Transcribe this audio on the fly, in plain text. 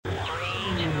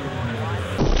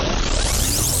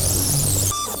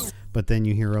but then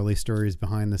you hear all these stories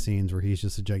behind the scenes where he's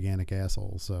just a gigantic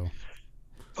asshole. So,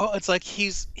 Oh, it's like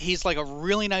he's like a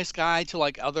really nice guy to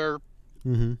like other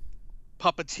mm-hmm.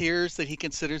 puppeteers that he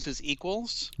considers his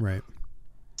equals. Right.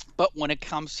 But when it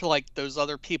comes to like those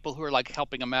other people who are like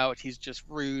helping him out, he's just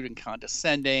rude and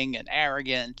condescending and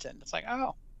arrogant. And it's like,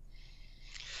 oh,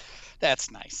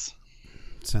 that's nice.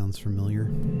 Sounds familiar.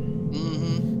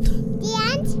 Mm-hmm.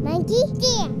 Dance, monkey,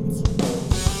 dance.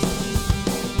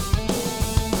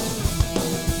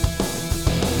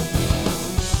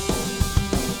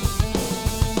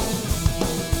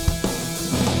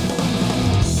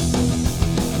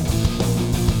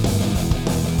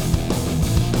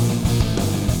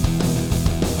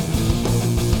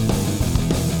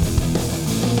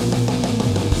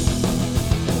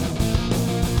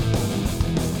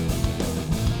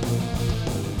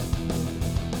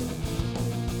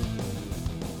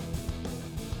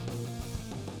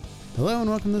 Hello and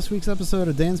welcome to this week's episode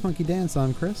of Dance Monkey Dance.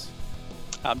 I'm Chris.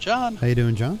 I'm John. How you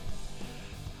doing, John?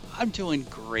 I'm doing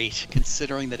great,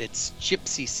 considering that it's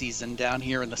gypsy season down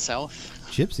here in the south.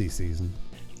 Gypsy season?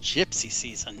 Gypsy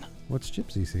season. What's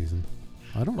gypsy season?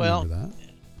 I don't Well, remember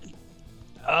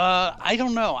that. I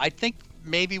don't know. I think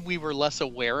maybe we were less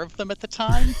aware of them at the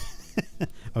time.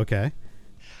 Okay.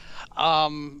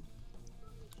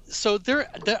 So there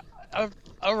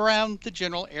around the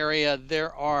general area,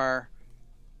 there are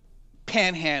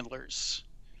panhandlers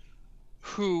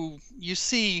who you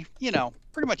see,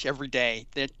 pretty much every day.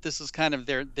 That this is kind of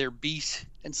their beat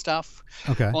and stuff.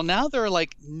 Okay. Well, now there are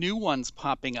like new ones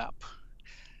popping up,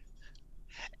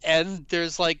 and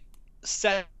there's like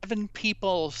 7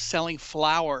 people selling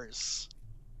flowers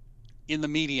in the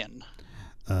median.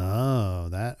 Oh,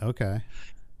 okay.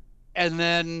 And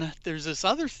then there's this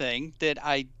other thing that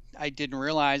I didn't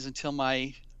realize until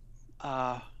my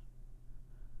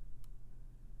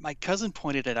cousin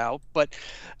pointed it out, but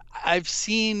I've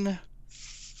seen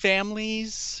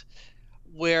families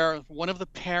where one of the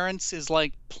parents is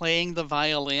like playing the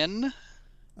violin,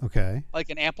 Okay. like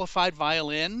an amplified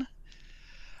violin,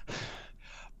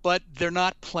 but they're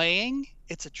not playing.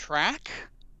 It's a track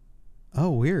Oh,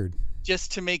 weird.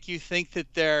 just to make you think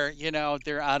that they're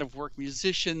out of work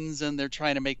musicians and they're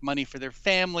trying to make money for their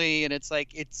family, and it's like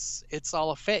it's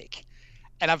all a fake.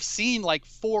 And I've seen like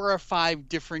 4 or 5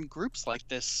 different groups like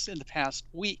this in the past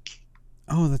week.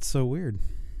 Oh, that's so weird.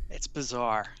 It's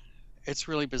bizarre. It's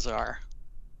really bizarre.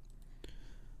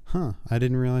 Huh. I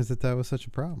didn't realize that was such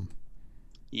a problem.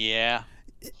 Yeah.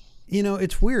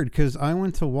 It's weird because I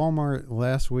went to Walmart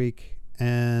last week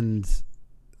and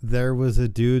there was a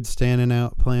dude standing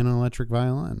out playing an electric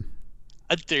violin.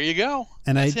 There you go.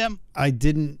 And That's him. I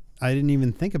didn't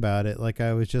even think about it. Like,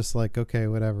 I was just like, okay,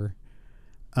 whatever.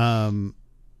 I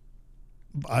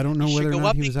don't know whether or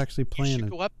not he was actually You playing should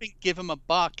it. go up and give him a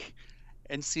buck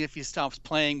and see if he stops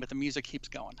playing, but the music keeps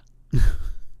going.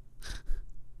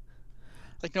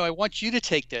 Like, no, I want you to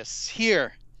take this.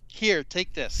 Here,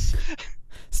 take this.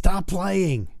 Stop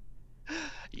playing.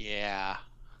 Yeah.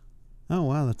 Oh,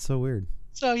 wow, that's so weird.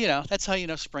 So, that's how you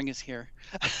know spring is here.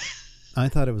 I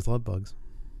thought it was love bugs.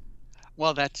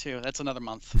 Well, that too. That's another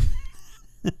month.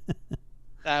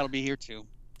 That'll be here too.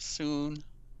 Soon.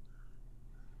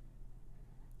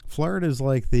 Florida's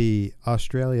like the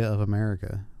Australia of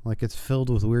America. Like, it's filled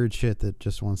with weird shit that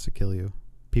just wants to kill you.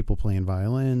 People playing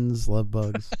violins, love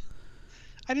bugs.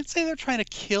 I didn't say they're trying to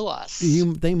kill us.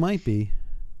 They might be.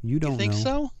 You don't You think know.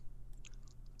 so?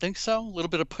 Think so? A little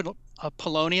bit of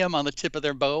polonium on the tip of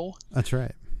their bow, That's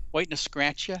right. waiting to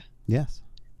scratch you, Yes.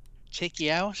 take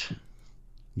you out, You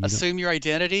don't- assume your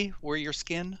identity, wear your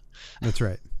skin. That's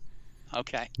right.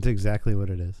 Okay. It's exactly what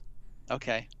it is.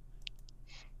 Okay.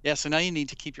 Yeah, so now you need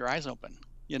to keep your eyes open,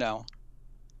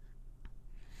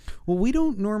 Well, we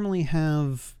don't normally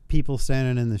have people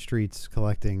standing in the streets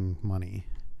collecting money.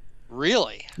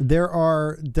 Really? There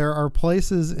are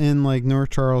places in like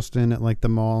North Charleston at like the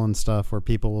mall and stuff where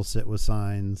people will sit with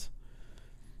signs.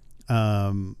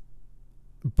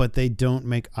 But they don't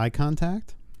make eye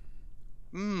contact.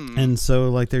 And so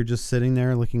like they're just sitting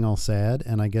there looking all sad,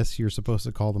 and I guess you're supposed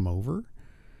to call them over.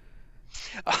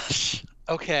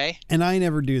 Okay. And I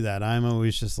never do that. I'm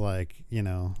always just like,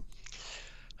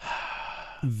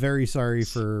 very sorry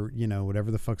for,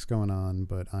 whatever the fuck's going on,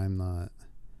 but I'm not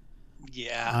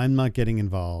getting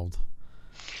involved.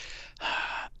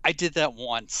 I did that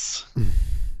once.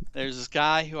 There's this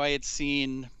guy who I had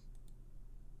seen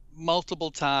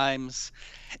multiple times,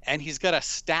 and he's got a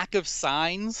stack of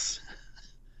signs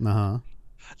Uh-huh.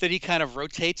 that he kind of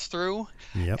rotates through.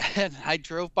 Yep. And I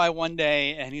drove by one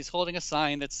day, and he's holding a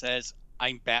sign that says,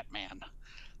 "I'm Batman."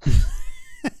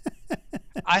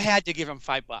 I had to give him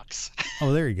 $5.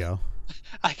 Oh, there you go.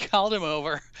 I called him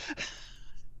over.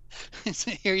 I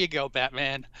said, "Here you go,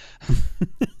 Batman."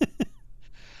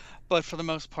 But for the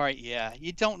most part, yeah,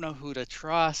 you don't know who to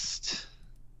trust.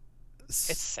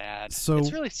 It's sad. So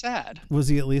It's really sad. was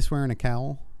he at least wearing a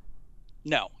cowl?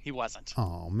 No, he wasn't.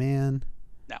 Oh man.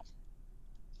 No.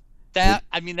 That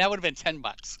I mean, that would have been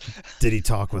 $10. Did he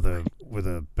talk with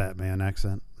a Batman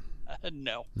accent?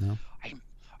 No. No.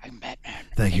 I'm Batman.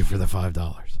 Thank you for the $5.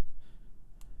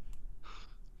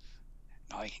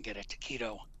 Now I can get a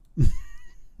taquito.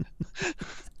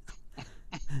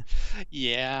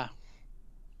 Yeah.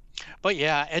 But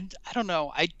yeah, and I don't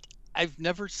know. I've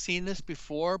never seen this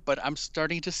before, but I'm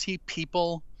starting to see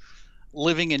people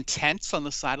living in tents on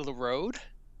the side of the road.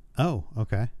 Oh,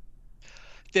 okay.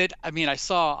 That I mean, I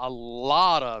saw a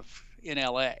lot of in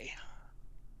LA,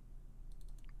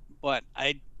 but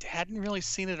I hadn't really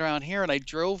seen it around here. And I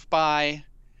drove by.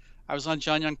 I was on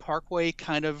John Young Parkway,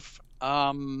 kind of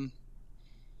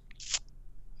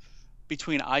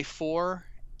between I-4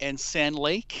 and Sand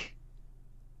Lake,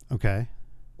 Okay.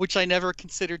 which I never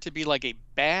considered to be like a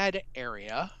bad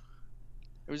area.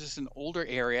 It was just an older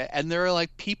area, and there are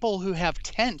like people who have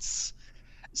tents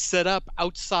set up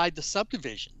outside the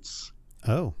subdivisions.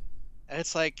 Oh. And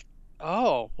it's like,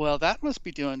 oh, well, that must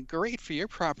be doing great for your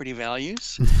property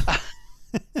values.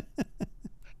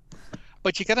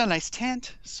 But you got a nice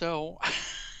tent, so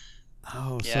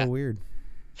Oh, Yeah. so weird.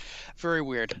 very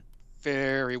weird.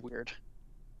 Very weird.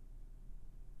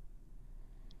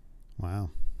 Wow.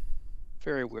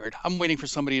 Very weird. I'm waiting for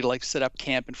somebody to like set up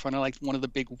camp in front of like one of the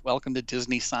big welcome to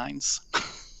Disney signs.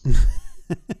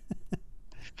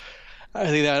 I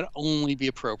think that would only be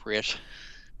appropriate.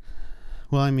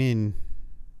 Well, I mean,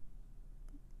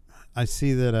 I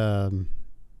see that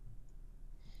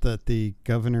that the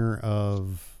governor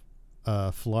of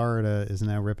Florida is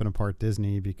now ripping apart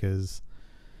Disney because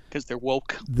They're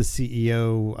woke. the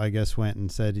CEO, I guess, went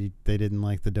and said they didn't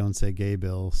like the "Don't Say Gay"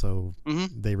 bill, so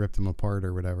Mm-hmm. they ripped them apart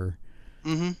or whatever.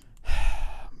 Mm-hmm.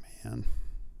 Man,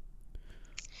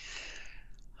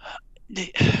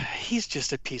 He's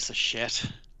just a piece of shit.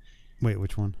 wait,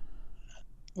 which one?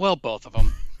 Well, both of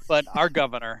them. But our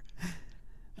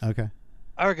Okay.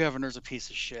 governor's a piece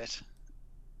of shit.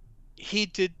 He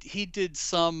did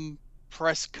some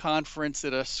press conference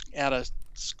at a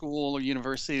school or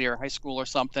university or high school or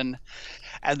something,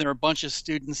 and there were a bunch of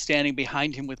students standing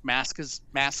behind him with masks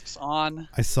on,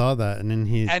 I saw that, and then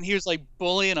and he was like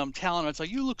bullying them, telling them, it's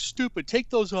like, you look stupid, take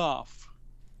those off.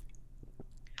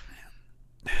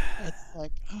 It's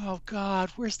like, oh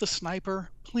God, where's the sniper?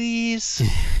 Please.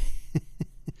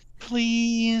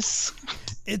 Please.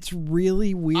 it's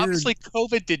really weird. Obviously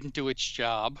COVID didn't do its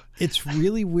job. It's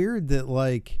really weird that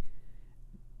like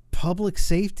public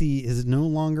safety is no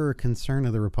longer a concern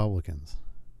of the Republicans.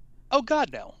 Oh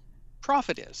God, no.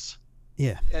 Profit is.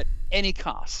 Yeah. At any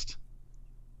cost.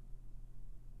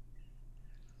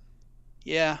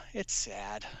 Yeah, it's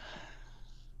sad.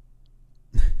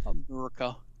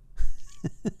 America.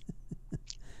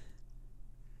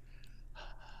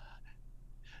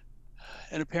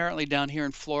 And apparently down here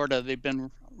in Florida, they've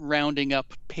been rounding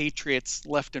up patriots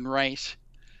left and right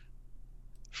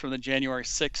from the January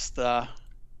 6th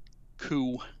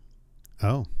coup.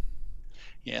 Oh,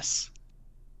 Yes,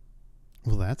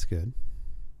 well, that's good.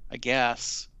 I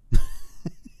guess.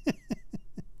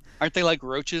 Aren't they like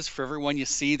roaches? For everyone you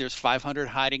see, there's 500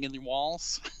 hiding in the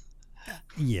walls.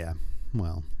 Yeah.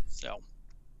 Well, So,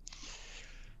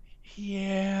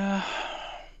 yeah.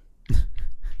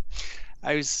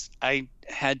 I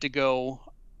had to go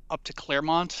up to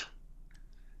Claremont,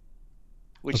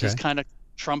 which is Okay. kind of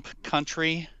Trump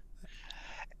country,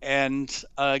 and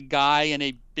a guy in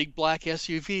a big black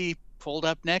SUV pulled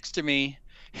up next to me,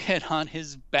 and on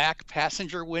his back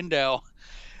passenger window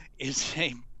is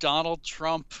a Donald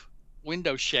Trump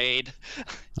window shade,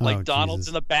 like Oh, Donald's Jesus.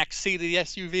 in the back seat of the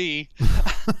SUV.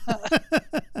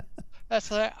 That's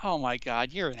like, oh my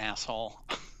God, you're an asshole.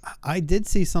 I did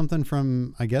see something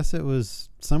from, I guess it was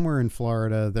somewhere in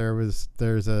Florida.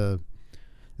 There's a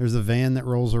van that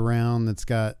rolls around that's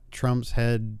got Trump's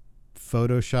head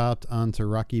photoshopped onto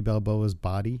Rocky Balboa's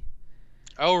body.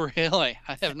 Oh, really?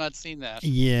 I have not seen that.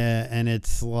 Yeah, and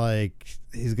it's like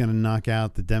he's gonna knock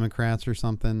out the Democrats or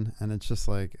something, and it's just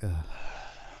like, ugh.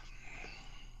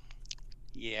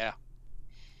 Yeah.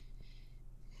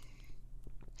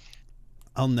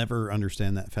 I'll never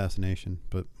understand that fascination,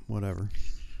 but whatever.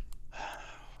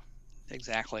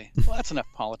 Exactly. Well, that's enough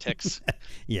politics.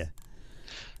 Yeah.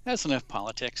 That's enough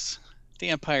politics. The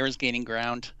empire is gaining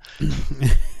ground.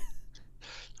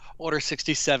 Order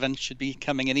 67 should be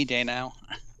coming any day now.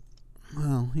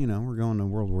 Well, we're going to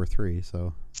World War III,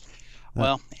 so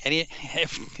Well,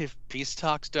 if peace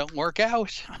talks don't work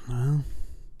out, Well,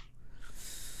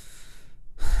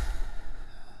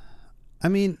 I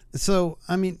mean,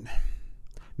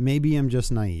 maybe I'm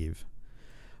just naive,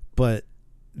 but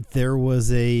there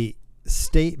was a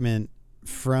statement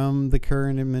from the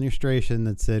current administration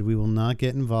that said we will not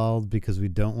get involved because we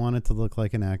don't want it to look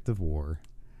like an act of war.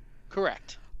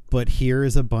 correct. But here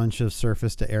is a bunch of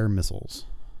surface-to-air missiles.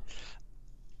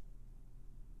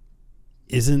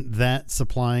 Isn't that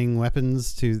supplying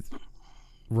weapons to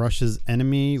Russia's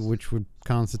enemy, which would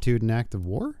constitute an act of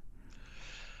war?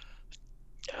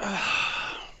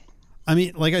 I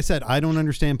mean, like I said, I don't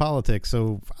understand politics,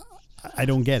 so I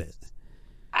don't get it.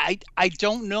 I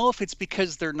don't know if it's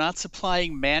because they're not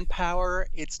supplying manpower.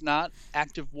 It's not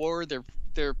active war.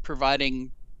 They're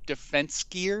providing defense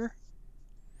gear.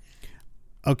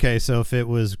 Okay, so if it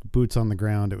was boots on the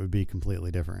ground, it would be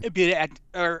completely different. It'd be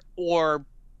or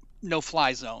no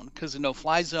fly zone, because a no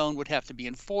fly zone would have to be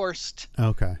enforced.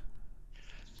 Okay.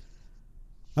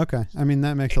 Okay, I mean,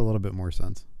 that makes a little bit more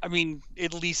sense. I mean,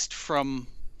 at least from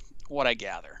what I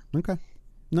gather. Okay.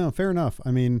 No, fair enough.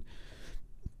 I mean,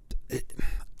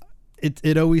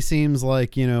 it always seems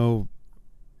like, you know,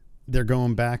 they're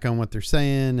going back on what they're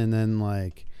saying, and then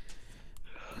like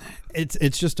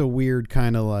it's just a weird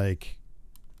kind of like,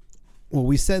 well,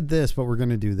 we said this, but we're going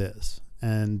to do this.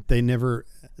 And they never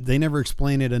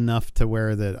explain it enough to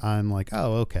where that I'm like,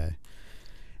 oh, okay.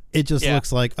 It just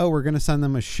looks like, oh, we're going to send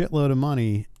them a shitload of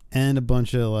money and a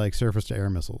bunch of like surface to air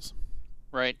missiles.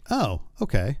 Right. Oh,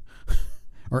 okay.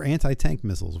 Or anti-tank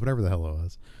missiles, whatever the hell it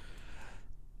was.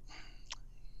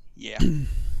 Yeah.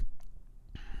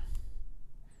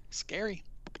 Scary.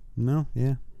 No,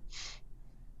 yeah.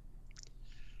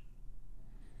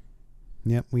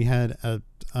 Yep, we had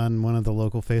on one of the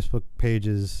local Facebook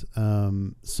pages,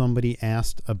 somebody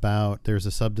asked about, there's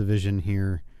a subdivision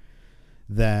here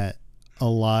that a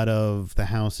lot of the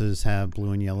houses have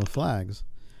blue and yellow flags.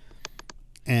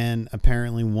 And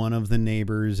apparently one of the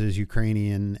neighbors is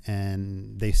Ukrainian,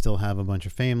 and they still have a bunch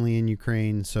of family in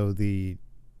Ukraine. So the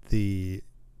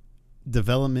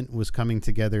development was coming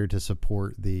together to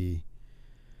support the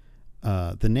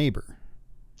neighbor.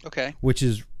 Okay. Which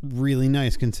is really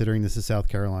nice considering this is South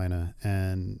Carolina,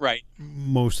 and Right.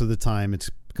 most of the time it's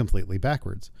completely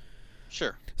backwards.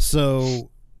 Sure.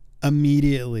 So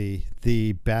immediately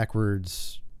the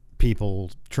backwards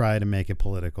people try to make it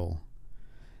political.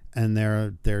 And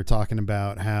they're talking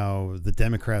about how the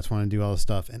Democrats want to do all this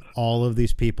stuff, and all of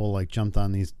these people like jumped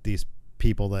on these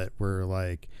people that were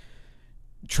like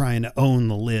trying to own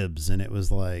the libs, and it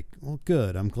was like, well,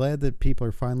 good. I'm glad that people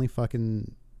are finally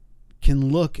fucking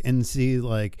can look and see,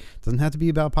 like, it doesn't have to be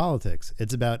about politics.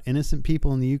 It's about innocent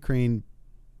people in the Ukraine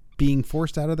being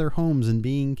forced out of their homes and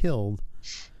being killed.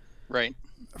 Right.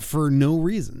 For no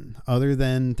reason other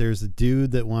than there's a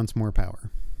dude that wants more power.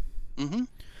 Mm-hmm.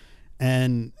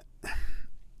 And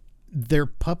they're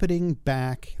puppeting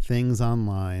back things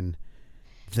online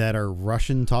that are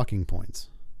Russian talking points.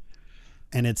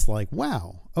 And it's like,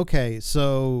 wow, okay,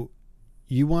 so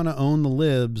you want to own the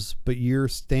libs, but you're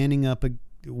standing up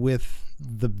with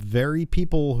the very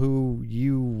people who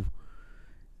you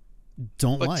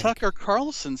don't But like. Tucker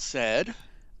Carlson said...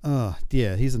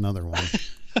 Yeah, he's another one.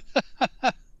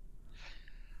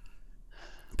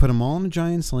 Put them all in a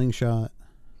giant slingshot,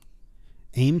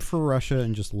 aim for Russia,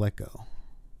 and just let go.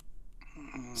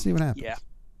 See what happens. Yeah.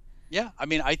 Yeah, I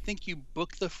mean, I think you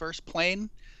book the first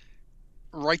plane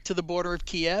right to the border of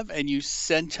Kiev, and you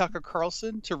send Tucker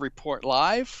Carlson to report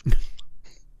live.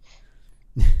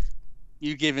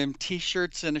 You give him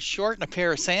T-shirts and a short and a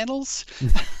pair of sandals.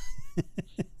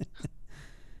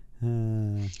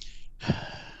 And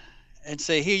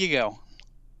say, here you go.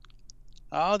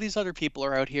 All these other people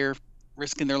are out here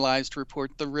risking their lives to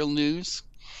report the real news.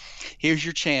 Here's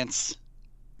your chance.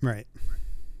 Right.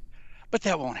 But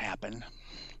that won't happen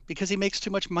because he makes too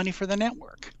much money for the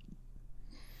network.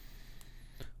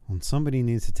 Well, somebody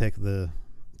needs to take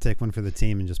one for the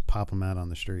team and just pop them out on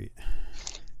the street.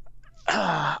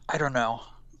 I don't know.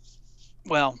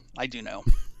 Well, I do know.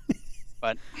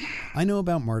 But I know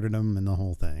about martyrdom and the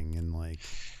whole thing, and like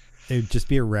it would just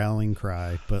be a rallying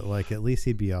cry, but like at least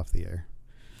he'd be off the air.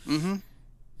 Mm-hmm.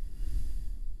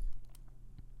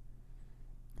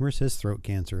 Where's his throat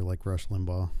cancer like Rush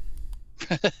Limbaugh?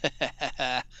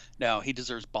 No, he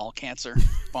deserves ball cancer.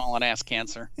 Ball and ass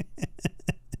cancer.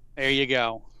 There you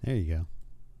go. There you go.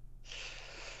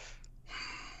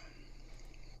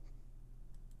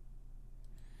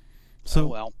 So,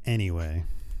 well. Anyway.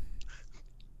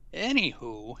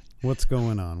 Anywho. What's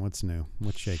going on? What's new?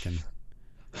 What's shaking?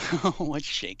 What's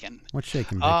shaking? What's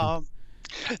shaking, Bacon?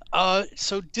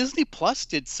 So Disney Plus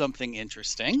did something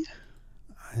interesting.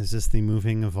 Is this the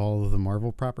moving of all of the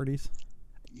Marvel properties?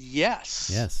 Yes.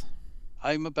 Yes.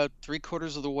 I'm about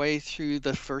 3/4 of the way through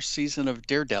the first season of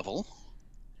Daredevil.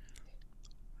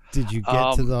 Did you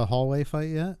get to the hallway fight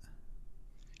yet?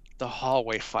 The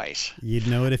hallway fight. You'd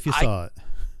know it if you saw it.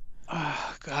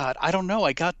 Oh God, I don't know.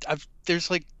 There's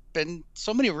like been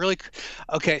so many really.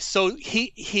 Okay, so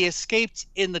he escaped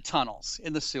in the tunnels,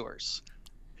 in the sewers,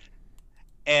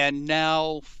 and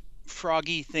now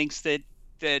Froggy thinks that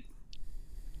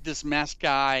this masked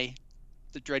guy,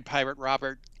 the Dread Pirate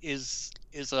Robert, is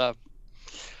a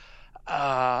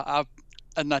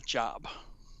nut job.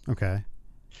 Okay.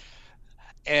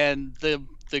 And the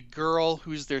girl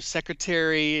who's their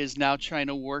secretary is now trying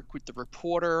to work with the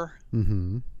reporter.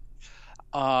 Mm-hmm.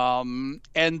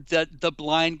 And the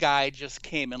blind guy just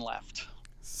came and left.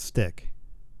 Stick.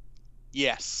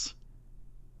 Yes.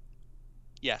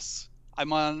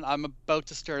 I'm about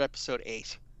to start episode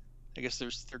 8. I guess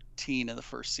there's 13 in the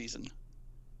first season.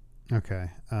 Okay.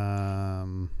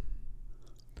 I'm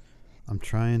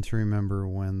trying to remember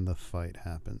when the fight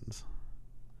happens.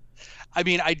 I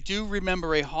mean, I do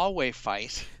remember a hallway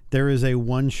fight. There is a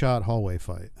one-shot hallway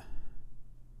fight.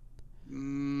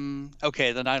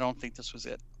 Okay, then I don't think this was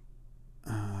it.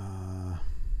 All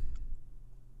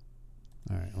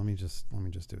right, let me just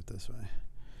do it this way.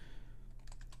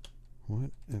 What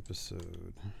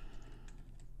episode?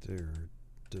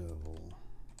 Daredevil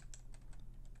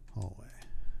hallway.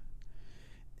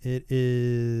 It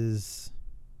is.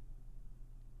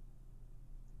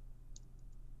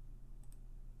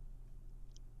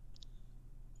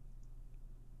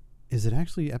 Is it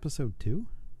actually episode 2?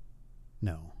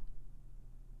 No.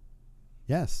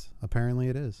 Yes, apparently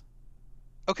it is.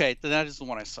 Okay, then that is the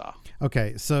one I saw.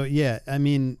 Okay, so yeah, I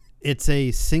mean, it's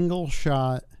a single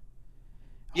shot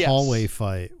hallway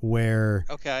fight where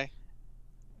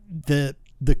the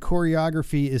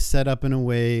choreography is set up in a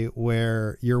way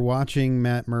where you're watching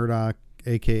Matt Murdock,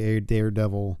 aka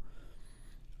Daredevil,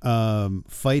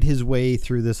 fight his way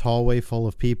through this hallway full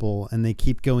of people, and they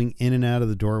keep going in and out of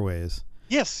the doorways.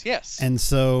 Yes. And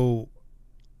so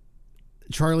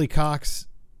Charlie Cox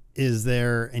is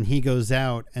there, and he goes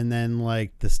out, and then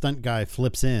like the stunt guy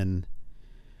flips in,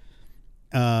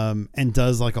 and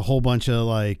does like a whole bunch of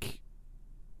like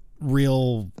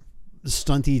real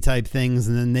stunty type things,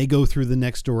 and then they go through the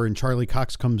next door, and Charlie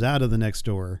Cox comes out of the next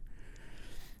door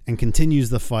and continues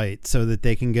the fight so that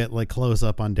they can get like close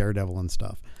up on Daredevil and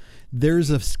stuff. There's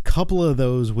a couple of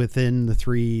those within the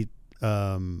three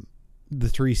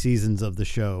seasons of the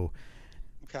show.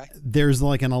 Okay. There's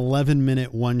like an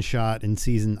 11-minute one shot in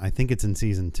I think it's in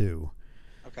season 2.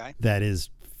 Okay. That is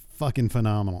fucking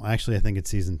phenomenal. Actually, I think it's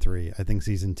season 3. I think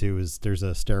season 2 there's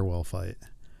a stairwell fight.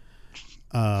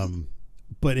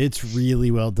 But it's really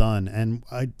well done. And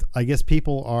I guess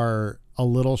people are a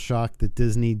little shocked that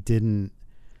Disney didn't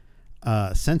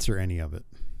censor any of it.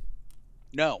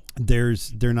 No. They're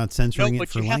not censoring it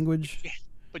for language.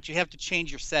 But you have to change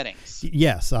your settings.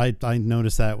 Yes, I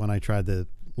noticed that when I tried to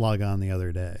log on the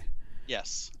other day.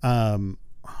 Yes.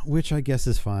 Which I guess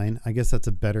is fine. I guess that's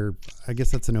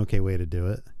an okay way to do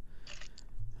it.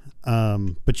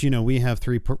 But we have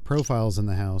 3 profiles in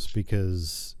the house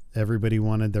because everybody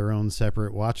wanted their own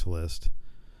separate watch list.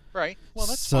 Right. Well,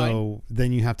 that's fine. So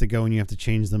then you have to go and you have to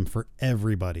change them for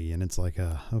everybody, and it's like,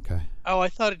 okay. Oh, I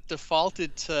thought it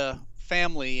defaulted to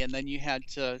family, and then you had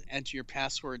to enter your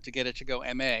password to get it to go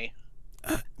MA.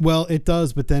 Well, it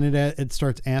does, but then it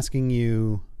starts asking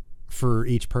you for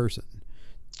each person.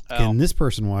 Can this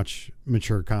person watch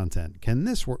mature content? Can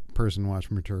this person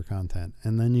watch mature content?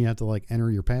 And then you have to like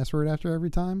enter your password after every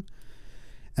time.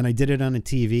 And I did it on a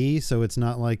TV, so it's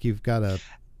not like you've got a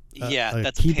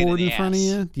that's keyboard in front of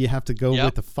you. You have to go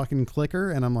with the fucking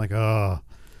clicker, and I'm like, oh.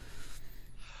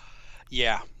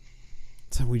 Yeah.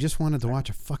 So we just wanted to watch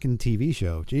a fucking TV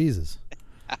show. Jesus.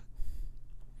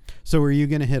 So are you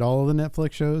going to hit all of the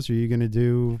Netflix shows? Are you going to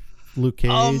do Luke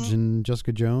Cage and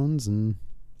Jessica Jones? And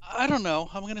I don't know.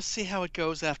 I'm going to see how it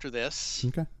goes after this.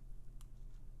 Okay.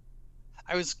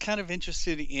 I was kind of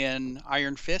interested in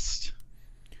Iron Fist.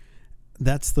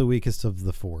 That's the weakest of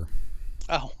the 4.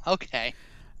 Oh, okay.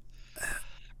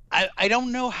 I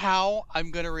don't know how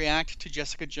I'm going to react to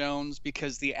Jessica Jones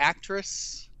because the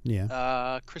actress,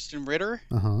 Kristen Ritter,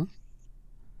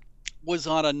 was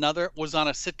on a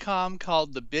sitcom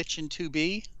called The Bitch in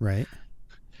 2B. Right.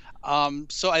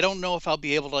 So I don't know if I'll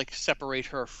be able to like separate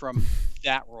her from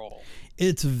that role.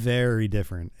 It's very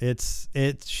different.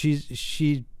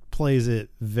 She plays it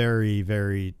very,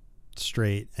 very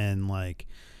straight, and like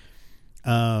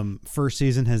first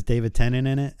season has David Tennant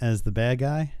in it as the bad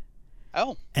guy.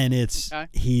 Oh, and okay.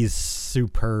 he's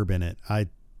superb in it.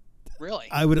 Really?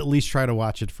 I would at least try to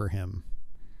watch it for him.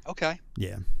 Okay.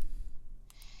 Yeah.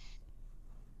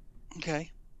 Okay.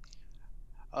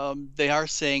 They are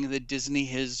saying that Disney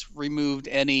has removed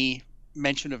any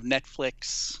mention of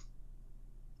Netflix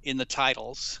in the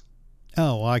titles.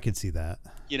 Oh, well, I could see that.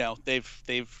 You know,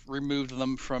 they've removed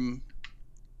them from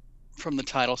the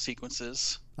title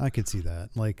sequences. I could see that.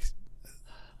 Like,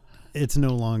 it's no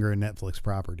longer a Netflix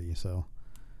property, so.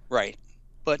 Right.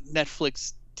 But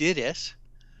Netflix did it.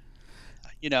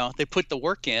 You know, they put the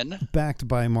work in. Backed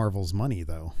by Marvel's money,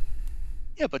 though.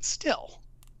 Yeah, but still.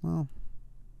 Well,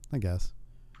 I guess.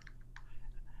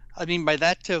 I mean, by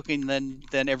that token, then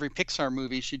every Pixar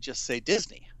movie should just say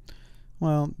Disney.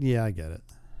 Well, yeah, I get it.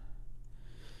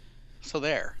 So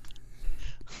there.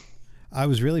 I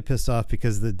was really pissed off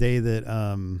because the day that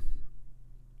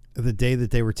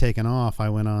they were taken off, I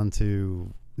went on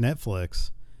to Netflix,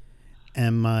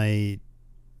 and my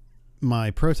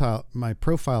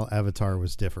profile avatar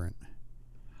was different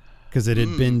because it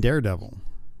had been Daredevil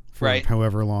for Right.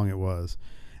 however long it was.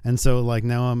 And so like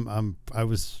now I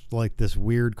was like this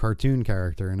weird cartoon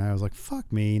character, and I was like,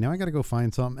 fuck me, now I got to go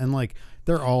find something. And like,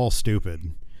 they're all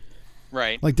stupid.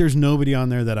 Right. Like, there's nobody on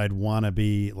there that I'd want to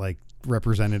be like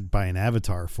represented by an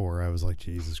avatar for. I was like,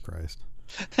 Jesus Christ.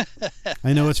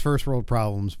 I know it's first world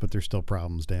problems, but they're still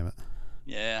problems, damn it.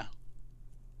 Yeah.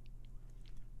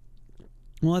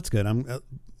 Well, that's good.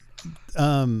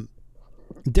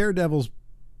 Daredevil's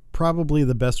probably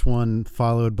the best one,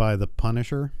 followed by the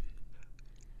Punisher.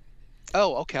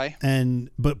 Oh, okay.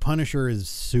 But Punisher is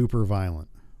super violent.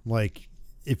 Like,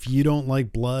 if you don't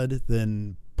like blood,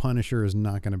 then Punisher is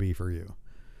not going to be for you.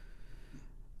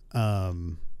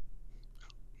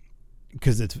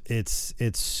 Because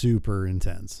it's super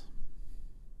intense.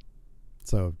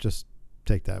 So just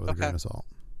take that with a grain of salt.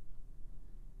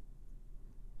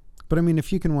 But I mean,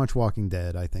 if you can watch Walking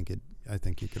Dead, I think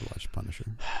you could watch Punisher.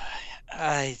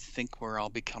 I think we're all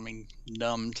becoming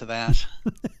numb to that.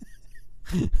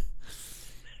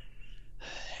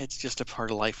 It's just a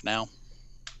part of life now.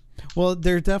 Well,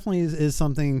 there definitely is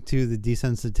something to the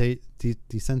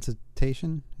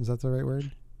desensitization. Is that the right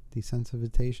word?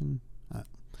 Desensitization?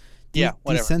 Yeah,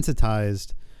 whatever.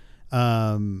 Desensitized,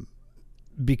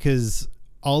 because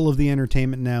all of the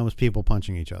entertainment now is people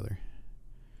punching each other.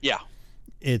 Yeah.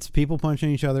 It's people punching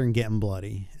each other and getting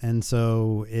bloody. And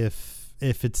so if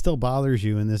it still bothers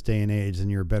you in this day and age,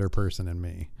 then you're a better person than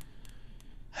me.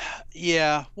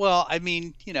 Yeah. Well, I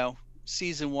mean, you know,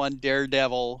 season 1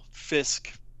 Daredevil,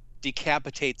 Fisk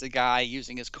decapitates a guy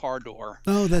using his car door.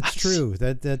 Oh, that's true.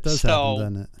 That does happen,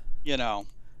 doesn't it? You know.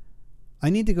 I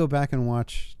need to go back and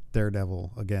watch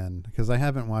Daredevil again, because I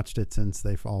haven't watched it since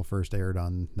they all first aired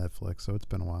on Netflix, so it's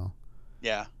been a while.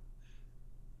 Yeah.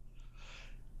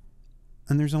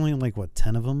 And there's only like, what,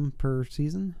 10 of them per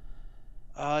season?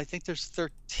 I think there's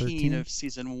 13 of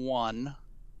season 1.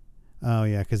 Oh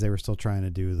yeah, because they were still trying to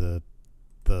do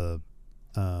the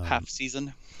half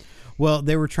season. Well,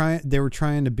 they were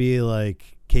trying to be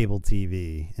like cable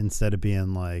TV instead of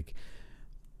being like,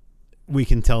 we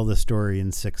can tell the story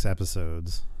in 6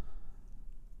 episodes.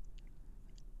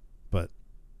 But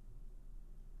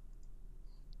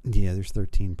yeah, there's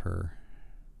 13 per.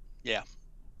 Yeah.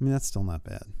 I mean, that's still not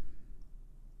bad,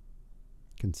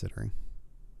 considering.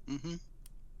 Mm-hmm.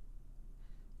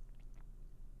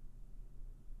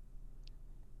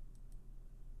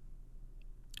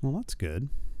 Well, that's good.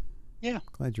 Yeah.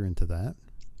 Glad you're into that.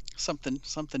 Something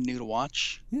new to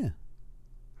watch. Yeah.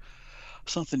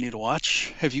 Something new to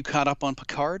watch. Have you caught up on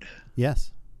Picard?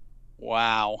 Yes.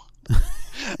 Wow.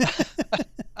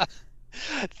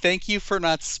 Thank you for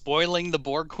not spoiling the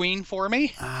Borg Queen for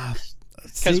me.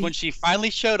 Because when she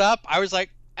finally showed up, I was like,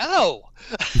 oh.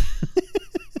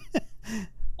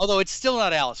 Although it's still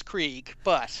not Alice Krieg,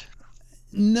 but.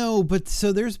 No, but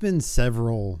so there's been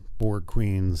several Borg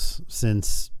Queens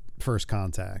since First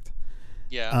Contact.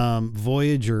 Yeah.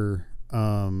 Voyager,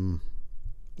 when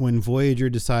Voyager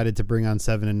decided to bring on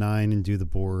 7 and 9 and do the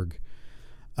Borg,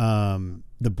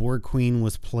 the Borg Queen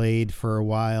was played for a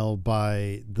while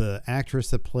by the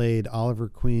actress that played Oliver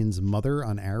Queen's mother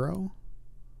on Arrow.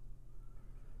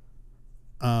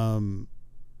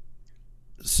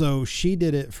 So she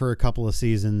did it for a couple of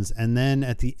seasons, and then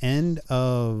at the end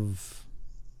of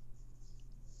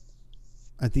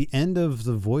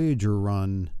the Voyager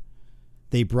run,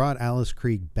 they brought Alice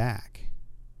Krieg back.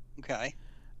 Okay.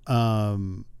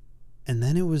 And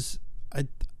then it was,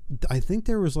 I think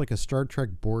there was like a Star Trek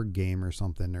board game or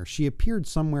something, or she appeared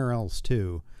somewhere else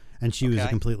too, and she was a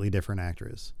completely different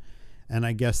actress. And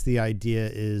I guess the idea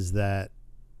is that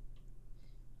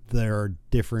there are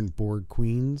different Borg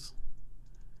Queens.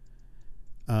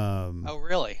 Oh,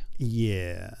 really?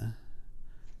 Yeah.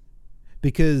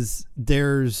 Because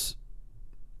there's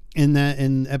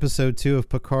in episode 2 of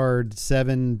Picard,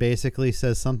 Seven basically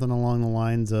says something along the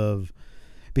lines of,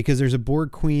 because there's a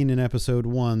Borg queen in episode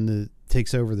 1 that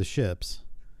takes over the ships,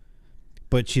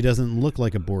 but she doesn't look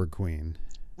like a Borg queen.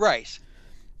 Right.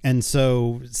 And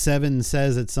so Seven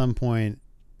says at some point,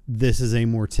 this is a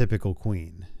more typical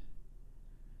queen.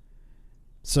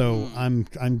 So I'm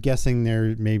guessing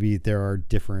there are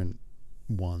different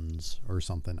ones or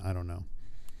something. I don't know.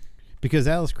 Because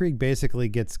Alice Krige basically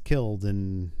gets killed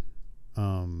in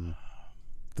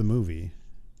the movie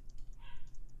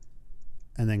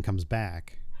and then comes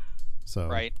back. So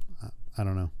right. I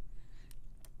don't know.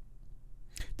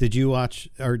 Did you watch,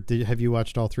 or have you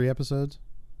watched all 3 episodes?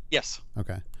 Yes.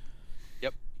 Okay.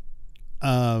 Yep.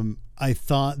 I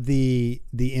thought the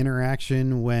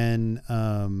interaction when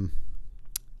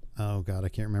oh god, I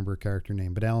can't remember her character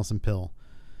name, but Alison Pill.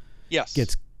 Yes.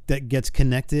 gets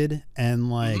connected, and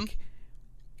like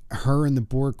her and the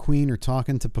Borg Queen are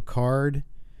talking to Picard,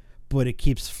 but it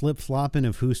keeps flip-flopping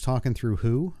of who's talking through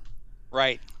who.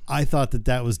 Right. I thought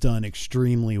that was done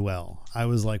extremely well. I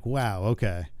was like, wow,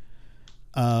 okay.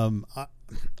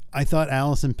 I thought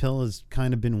Alison Pill has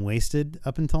kind of been wasted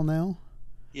up until now.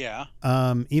 Yeah.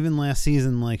 Even last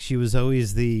season, like she was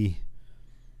always the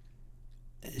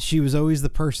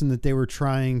person that they were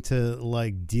trying to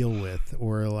like deal with,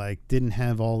 or like didn't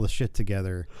have all the shit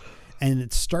together. And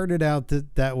it started out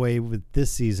that way with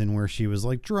this season, where she was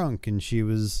like drunk and she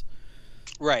was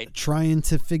right trying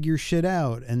to figure shit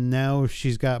out, and now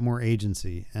she's got more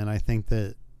agency, and I think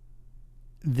that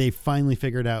they finally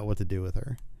figured out what to do with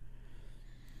her.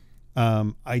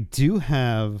 I do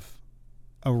have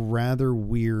a rather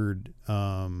weird,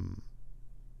 not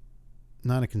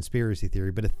a conspiracy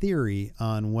theory, but a theory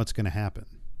on what's going to happen.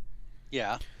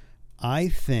 Yeah. I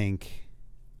think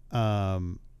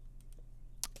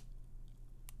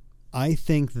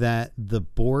that the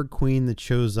Borg Queen that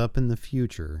shows up in the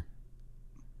future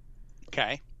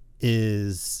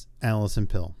is Alison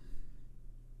Pill.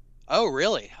 Oh,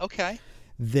 really? Okay.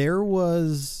 There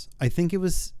was, I think it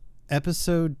was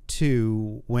episode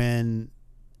 2, when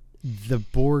the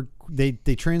Borg, they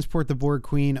transport the Borg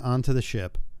Queen onto the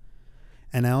ship,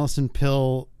 and Alison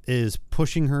Pill is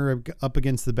pushing her up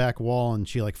against the back wall, and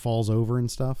she like falls over and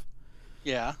stuff.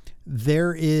 Yeah.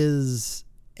 There is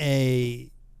a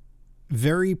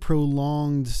very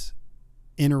prolonged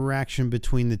interaction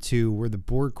between the two, where the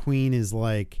Borg Queen is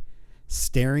like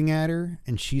staring at her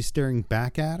and she's staring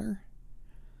back at her.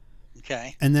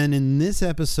 Okay. And then in this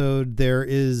episode, there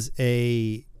is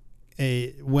when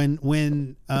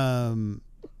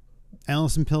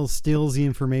Alison Pill steals the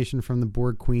information from the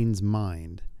Borg Queen's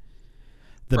mind,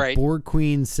 the Borg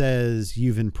Queen says,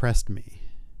 "You've impressed me."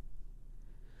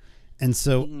 And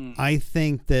so I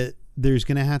think that there's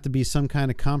going to have to be some kind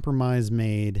of compromise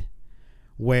made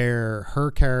where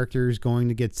her character is going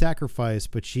to get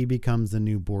sacrificed, but she becomes the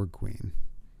new Borg Queen.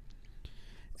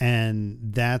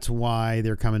 And that's why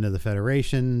they're coming to the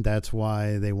Federation. That's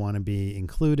why they want to be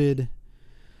included.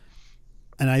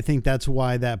 And I think that's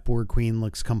why that Borg Queen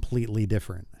looks completely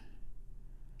different.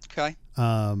 Okay.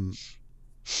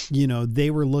 You know, they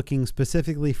were looking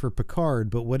specifically for Picard,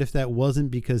 but what if that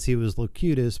wasn't because he was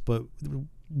Locutus, but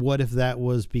what if that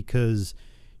was because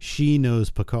she knows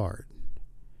Picard?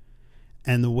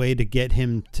 And the way to get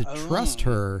him to trust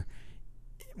her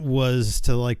was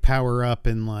to like power up,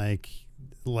 and like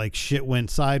shit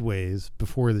went sideways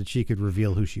before that she could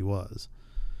reveal who she was.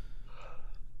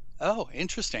 Oh,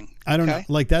 interesting. I don't know.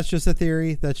 Like, that's just a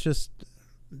theory. That's just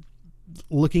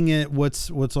looking at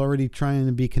what's already trying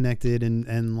to be connected,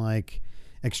 and like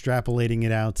extrapolating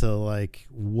it out to like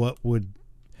what would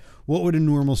a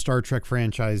normal Star Trek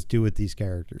franchise do with these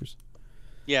characters.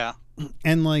 Yeah.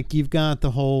 And like, you've got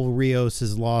the whole Rios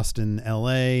is lost in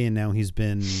LA, and now he's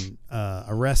been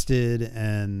arrested,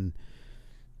 and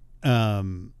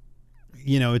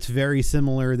you know, it's very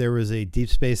similar. There was a Deep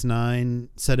Space Nine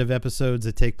set of episodes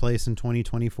that take place in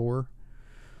 2024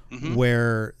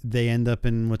 where they end up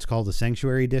in what's called the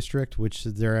Sanctuary District, which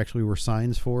there actually were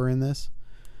signs for in this.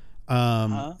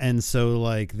 And so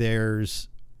like it's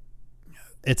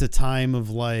a time of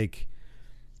like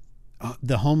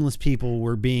the homeless people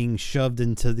were being shoved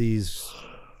into these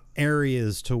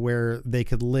areas to where they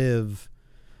could live.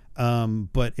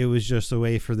 But it was just a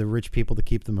way for the rich people to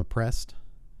keep them oppressed.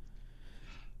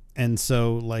 And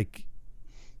so like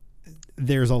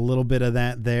there's a little bit of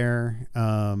that there.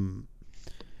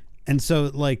 And so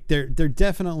like they're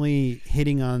definitely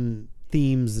hitting on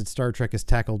themes that Star Trek has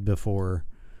tackled before.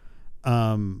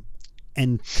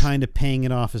 and kind of paying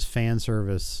it off as fan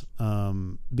service,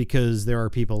 because there are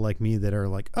people like me that are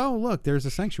like, oh, look, there's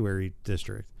a sanctuary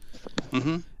district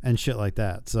and shit like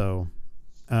that. So,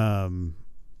 I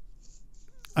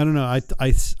don't know.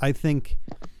 I think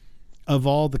of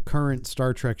all the current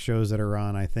Star Trek shows that are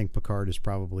on, I think Picard is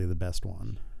probably the best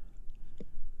one.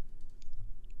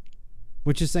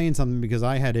 Which is saying something because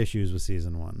I had issues with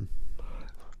season 1.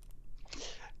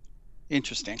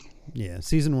 Interesting. Yeah,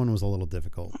 season 1 was a little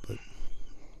difficult,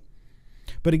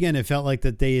 but again, it felt like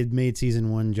that they had made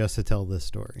season 1 just to tell this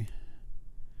story.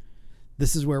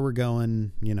 This is where we're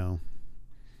going, you know.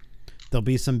 There'll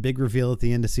be some big reveal at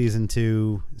the end of season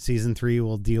 2. Season 3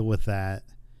 will deal with that,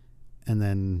 and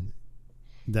then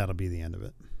that'll be the end of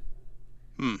it.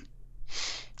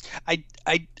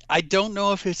 I don't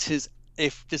know if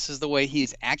if this is the way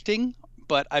he's acting,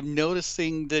 but I'm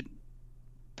noticing that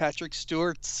Patrick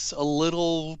Stewart's a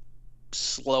little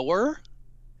slower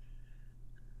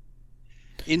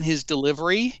in his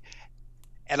delivery,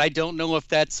 and I don't know if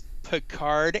that's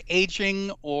Picard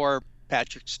aging or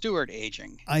Patrick Stewart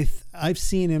aging. I've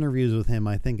seen interviews with him.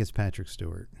 I think it's Patrick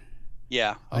Stewart.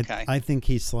 Yeah. Okay. I think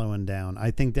he's slowing down.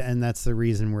 I think and that's the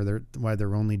reason why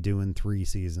they're only doing 3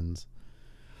 seasons,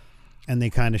 and they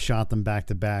kind of shot them back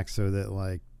to back so that,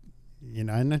 like, you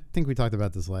know, and I think we talked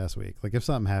about this last week. Like, if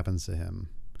something happens to him,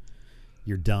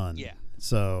 you're done. Yeah.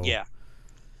 So yeah.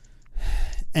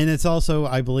 And it's also,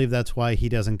 I believe that's why he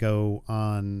doesn't go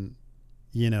on,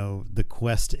 you know, the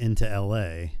quest into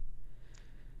LA,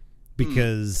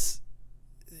 because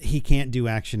he can't do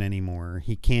action anymore.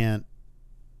 He can't,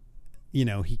 you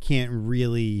know, he can't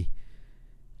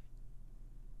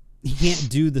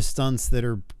do the stunts that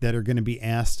are going to be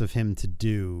asked of him to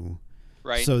do.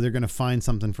 Right. So they're going to find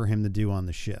something for him to do on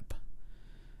the ship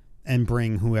and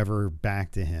bring whoever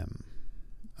back to him.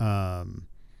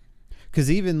 'Cause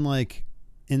even like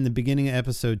in the beginning of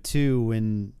episode 2,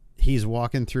 when he's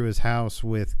walking through his house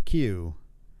with Q,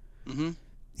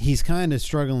 he's kind of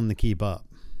struggling to keep up.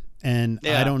 And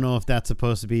I don't know if that's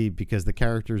supposed to be because the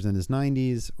character's in his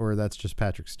 90s or that's just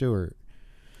Patrick Stewart,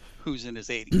 who's in his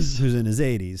 80s. Who's in his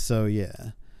 80s. So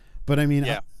yeah. But I mean,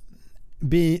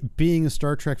 being a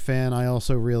Star Trek fan, I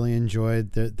also really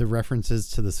enjoyed the references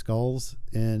to the skulls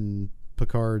in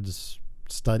Picard's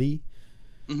study.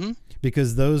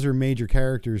 Because those are major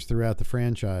characters throughout the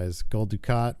franchise. Gul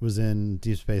Dukat was in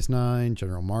Deep Space Nine.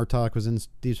 General Martok was in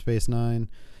Deep Space Nine.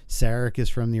 Sarek is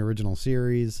from the original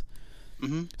series.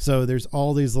 So there's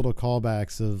all these little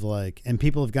callbacks of like, and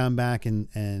people have gone back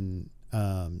and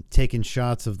taken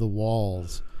shots of the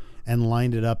walls and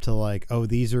lined it up to like, oh,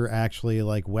 these are actually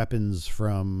like weapons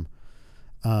from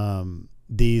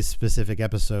these specific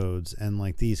episodes and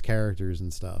like these characters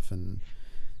and stuff. And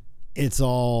it's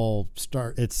all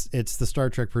it's the Star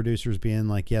Trek producers being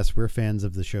like, yes, we're fans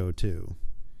of the show too.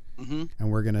 And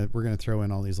we're gonna throw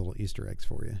in all these little Easter eggs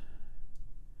for you.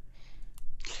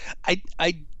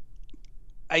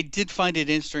 I did find it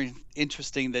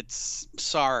interesting that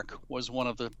Sarek was one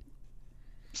of the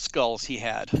skulls he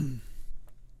had.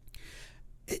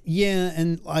 Yeah,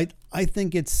 and I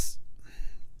think it's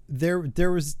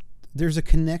there's a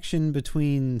connection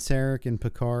between Sarek and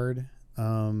Picard.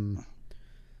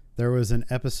 There was an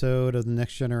episode of The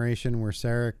Next Generation where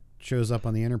Sarek shows up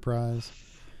on the Enterprise,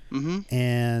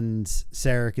 and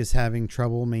Sarek is having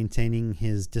trouble maintaining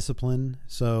his discipline,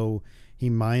 so he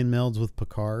mind melds with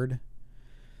Picard.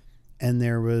 And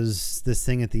there was this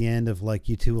thing at the end of like,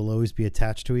 you two will always be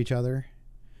attached to each other.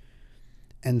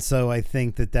 And so I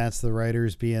think that's the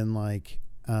writers being like,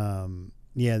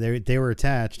 yeah, they were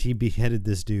attached. He beheaded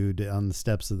this dude on the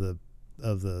steps of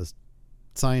the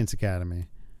Science Academy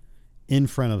in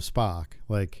front of Spock.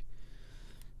 Like,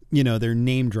 you know, they're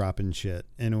name dropping shit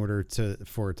in order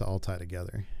for it to all tie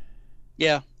together.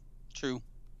 Yeah, true.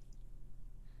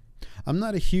 I'm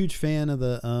not a huge fan of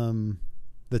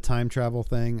the time travel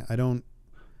thing.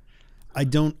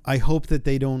 I hope that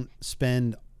they don't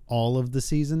spend all of the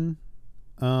season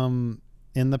in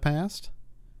the past.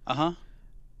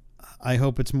 I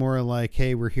hope it's more like,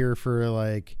 hey, we're here for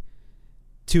like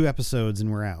 2 episodes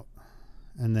and we're out,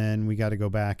 and then we got to go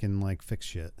back and like fix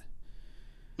shit.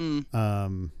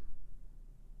 Because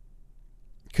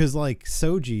like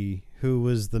Soji, who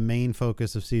was the main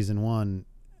focus of season 1,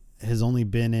 has only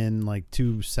been in like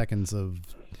 2 seconds of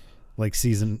like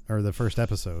season or the first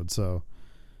episode, so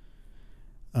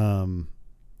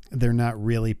they're not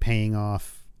really paying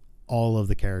off all of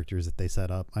the characters that they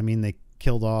set up. I mean, they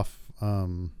killed off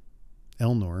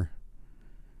Elnor,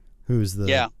 who's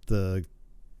the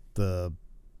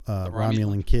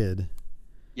Romulan kid.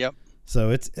 Yep.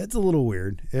 So it's a little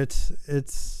weird.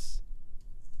 It's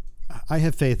I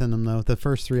have faith in them, though. The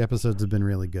first 3 episodes have been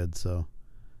really good, so.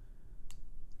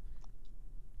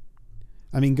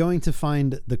 I mean, going to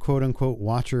find the quote-unquote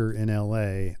watcher in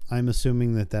L.A., I'm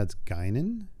assuming that that's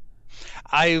Guinan?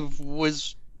 I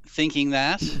was thinking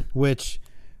that. Which,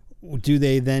 do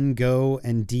they then go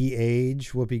and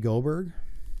de-age Whoopi Goldberg?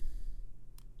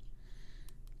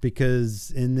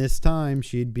 Because in this time,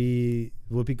 she'd be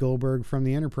Whoopi Goldberg from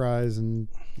the Enterprise and,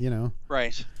 you know.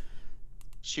 Right.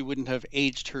 She wouldn't have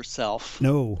aged herself.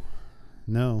 No.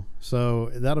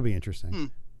 So that'll be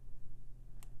interesting.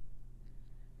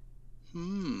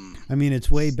 I mean,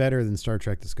 it's way better than Star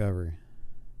Trek Discovery.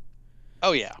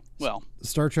 Oh, yeah. Well,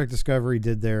 Star Trek Discovery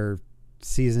did their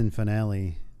season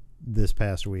finale this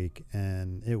past week,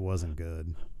 and it wasn't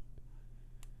good.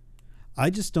 I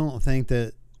just don't think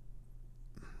that,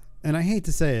 and I hate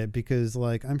to say it because,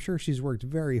 like, I'm sure she's worked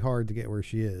very hard to get where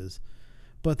she is,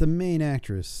 but the main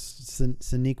actress,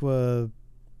 Sonequa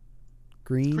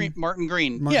Green? Martin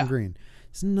Green. Martin Green.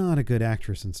 Is not a good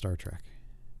actress in Star Trek.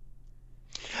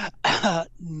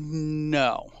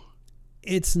 No.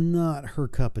 It's not her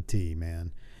cup of tea,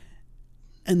 man.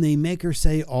 And they make her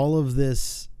say all of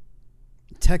this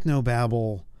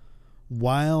technobabble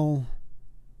while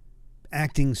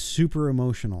acting super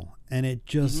emotional, and it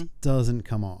just doesn't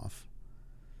come off.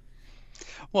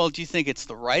 Well, do you think it's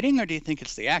the writing or do you think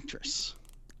it's the actress?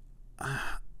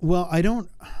 Well, I don't.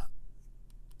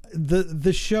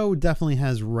 The show definitely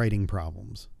has writing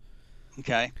problems.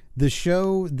 Okay. The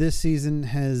show this season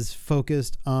has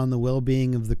focused on the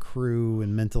well-being of the crew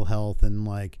and mental health, and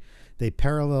like they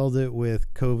paralleled it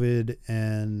with COVID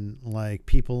and like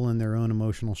people and their own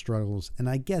emotional struggles, and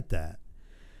I get that.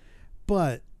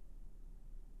 But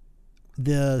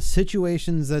the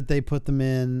situations that they put them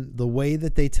in, the way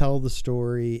that they tell the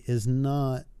story is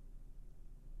not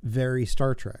very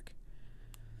Star Trek.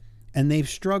 And they've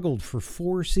struggled for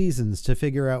 4 seasons to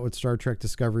figure out what Star Trek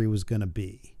Discovery was going to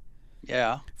be.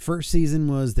 Yeah. First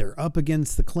season was they're up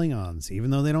against the Klingons, even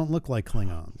though they don't look like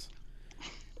Klingons.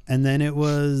 And then it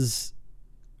was,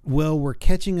 well, we're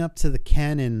catching up to the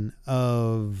canon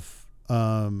of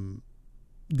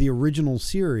the original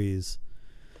series.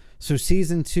 So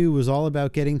season 2 was all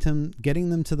about getting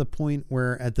them to the point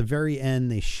where at the very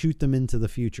end they shoot them into the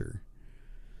future,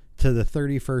 to the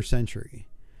 31st century.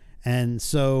 And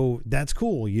so that's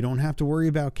cool. You don't have to worry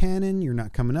about canon. You're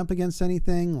not coming up against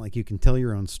anything. Like, you can tell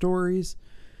your own stories.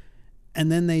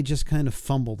 And then they just kind of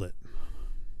fumbled it.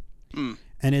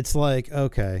 And it's like,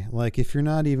 okay, like if you're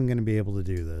not even going to be able to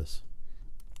do this,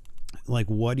 like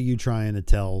what are you trying to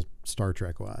tell Star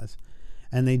Trek wise?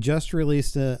 And they just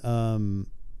released a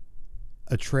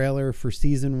trailer for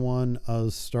season 1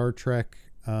 of Star Trek.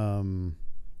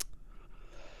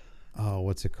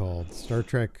 What's it called? Star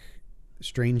Trek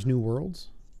Strange New Worlds,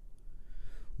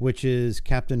 which is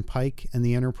Captain Pike and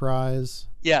the Enterprise.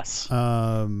 Yes.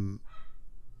 And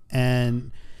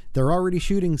they're already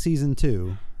shooting season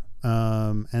 2.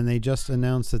 And they just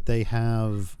announced that they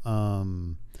have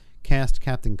cast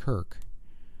Captain Kirk.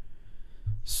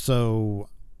 So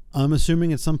I'm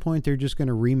assuming at some point they're just going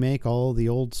to remake all the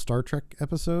old Star Trek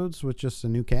episodes with just a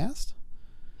new cast.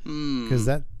 Because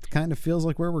that kind of feels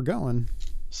like where we're going.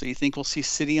 So you think we'll see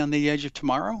City on the Edge of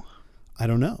Tomorrow? I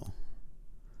don't know,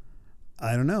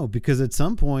 because at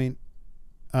some point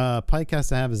Pike has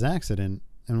to have his accident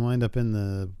and wind up in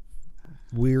the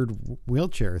weird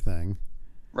wheelchair thing.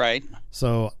 Right.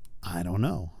 So I don't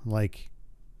know. Like,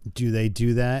 do they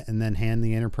do that and then hand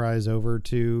the Enterprise over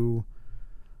to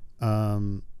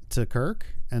Kirk,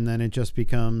 and then it just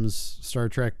becomes Star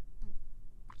Trek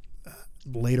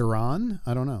later on?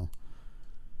 I don't know.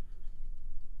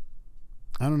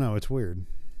 It's weird.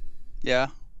 Yeah.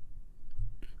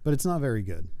 But it's not very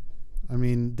good. I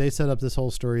mean, they set up this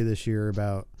whole story this year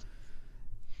about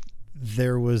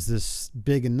there was this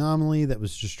big anomaly that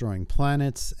was destroying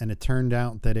planets, and it turned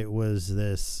out that it was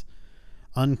this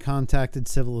uncontacted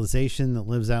civilization that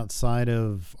lives outside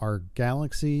of our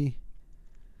galaxy,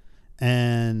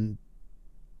 and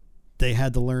they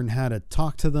had to learn how to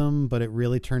talk to them, but it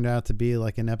really turned out to be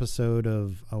like an episode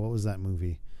of what was that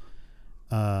movie?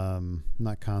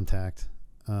 Not Contact.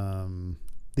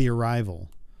 The Arrival.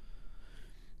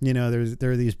 You know,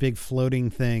 there are these big floating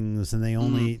things, and they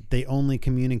only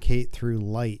communicate through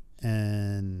light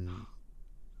and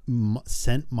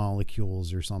scent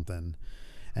molecules or something.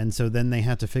 And so then they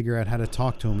have to figure out how to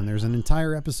talk to them. And there's an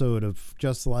entire episode of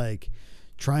just like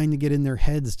trying to get in their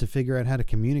heads to figure out how to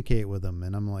communicate with them.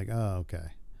 And I'm like, oh, okay.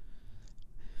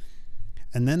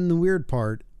 And then the weird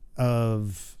part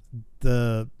of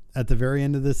at the very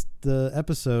end of the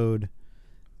episode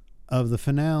of the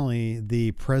finale,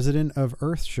 the president of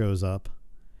Earth shows up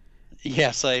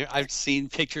Yes, I've seen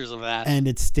pictures of that. And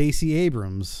it's Stacey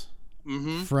Abrams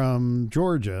Mm-hmm. from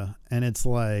Georgia, and it's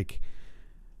like,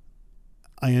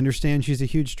 I understand she's a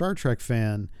huge Star Trek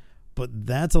fan, but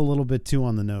that's a little bit too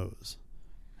on the nose.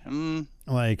 Mm.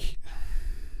 Like,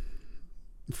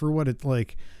 for what it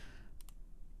like,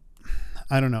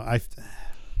 I don't know.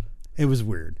 It was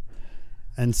weird,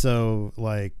 and so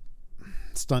like,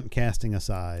 stunt casting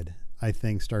aside, I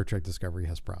think Star Trek Discovery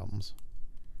has problems.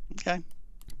 Okay.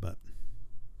 But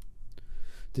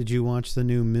did you watch the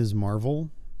new Ms. Marvel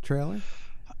trailer?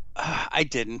 I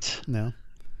didn't. No.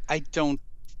 I don't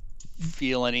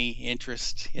feel any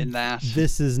interest in that.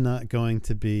 This is not going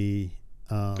to be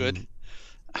Good.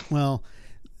 Well,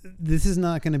 this is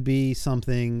not going to be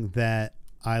something that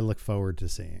I look forward to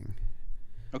seeing.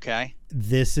 Okay.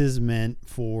 This is meant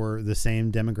for the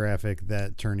same demographic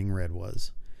that Turning Red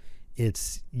was.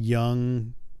 It's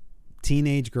young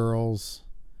teenage girls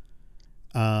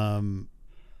in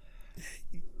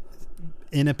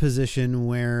a position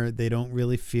where they don't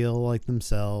really feel like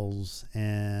themselves,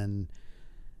 and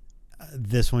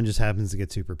this one just happens to get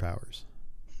superpowers.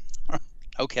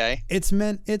 Okay. It's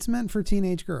meant for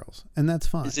teenage girls, and that's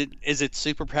fine. Is it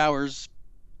superpowers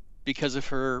because of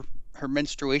her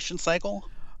menstruation cycle?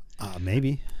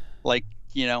 Maybe. Like,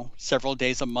 several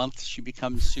days a month she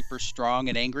becomes super strong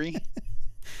and angry.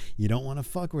 You don't want to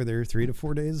fuck with her 3 to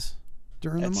 4 days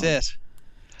during That's the month. it.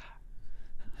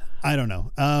 I don't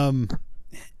know.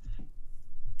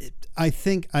 I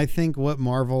think what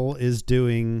Marvel is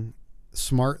doing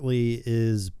smartly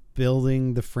is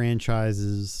building the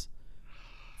franchises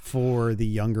for the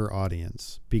younger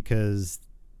audience, because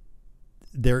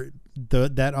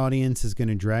that audience is going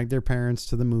to drag their parents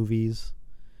to the movies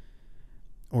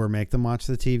or make them watch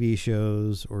the TV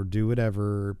shows or do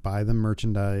whatever, buy them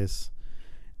merchandise,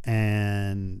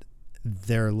 and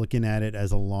they're looking at it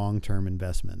as a long-term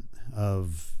investment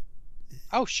of,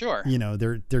 Oh, sure.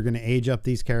 they're going to age up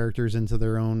these characters into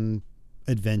their own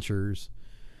adventures,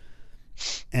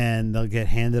 and they'll get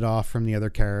handed off from the other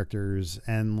characters,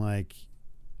 and like,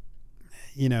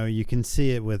 you can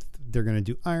see it with, they're going to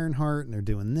do Ironheart and they're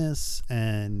doing this,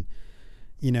 and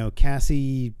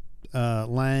Cassie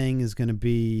Lang is going to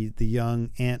be the young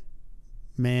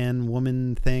Ant-Man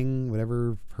woman thing,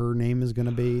 whatever her name is going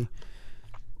to be,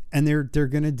 and they're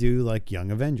going to do like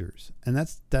Young Avengers, and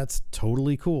that's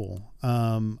totally cool.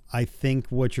 I think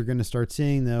what you're going to start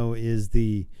seeing though is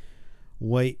the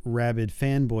white rabid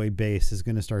fanboy base is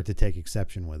going to start to take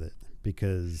exception with it,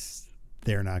 because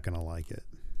they're not going to like it.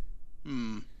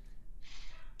 Hmm.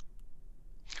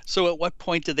 So at what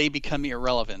point do they become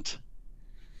irrelevant?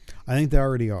 I think they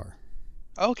already are.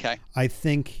 Okay. I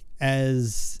think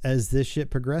as this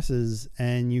shit progresses,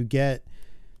 and you get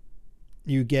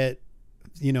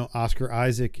Oscar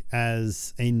Isaac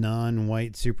as a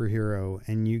non-white superhero,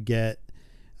 and you get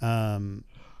Kamala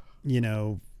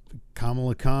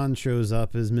Khan shows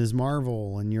up as Ms.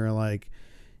 Marvel, and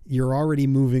you're already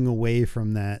moving away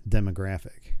from that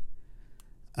demographic.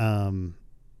 How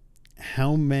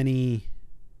many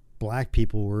black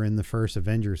people were in the first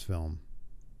Avengers film?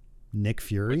 Nick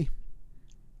Fury?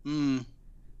 Mm.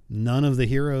 None of the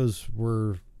heroes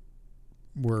were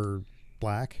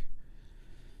black.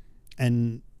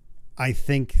 And I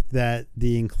think that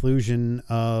the inclusion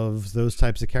of those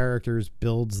types of characters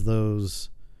builds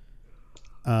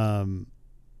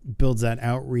that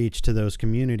outreach to those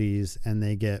communities, and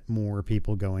they get more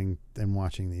people going and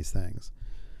watching these things.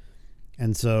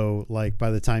 And so, like,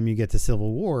 by the time you get to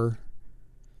Civil War,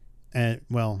 and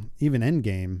even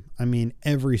Endgame, I mean,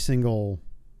 every single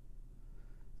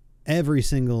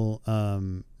race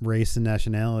and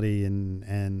nationality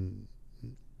and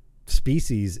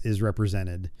species is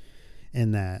represented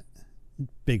in that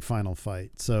big final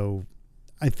fight. So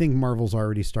I think Marvel's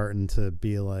already starting to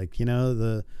be like,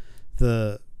 the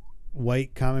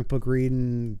white comic book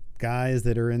reading guys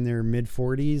that are in their mid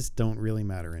 40s don't really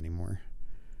matter anymore.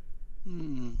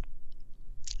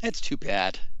 That's too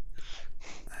bad.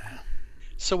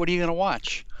 So what are you going to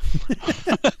watch?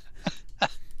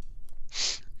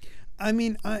 I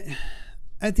mean,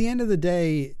 at the end of the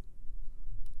day,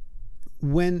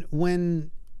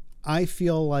 when I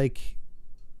feel like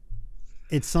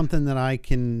it's something that I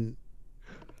can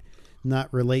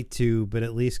not relate to, but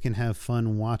at least can have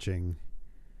fun watching,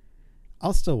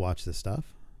 I'll still watch this stuff.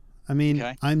 I mean,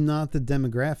 Okay. I'm not the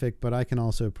demographic, but I can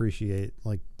also appreciate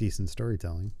like decent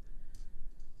storytelling.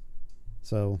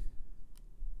 So,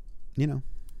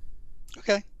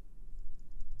 Okay.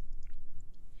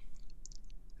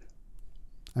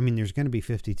 I mean, there's going to be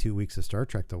 52 weeks of Star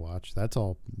Trek to watch. That's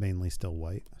all mainly still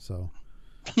white. So,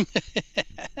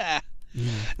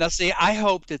 Now, see, I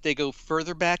hope that they go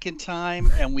further back in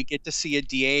time and we get to see a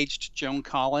de-aged Joan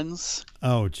Collins,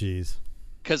 Oh, geez.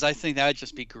 because I think that would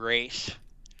just be great.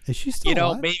 Is she still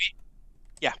alive? Maybe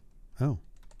Oh.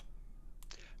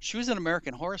 she was in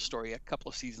American Horror Story a couple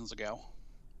of seasons ago,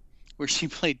 where she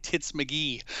played Tits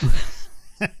McGee.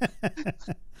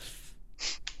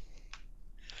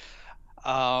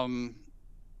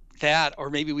 That, or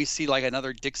maybe we see like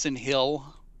another Dixon Hill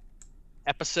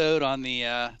episode on the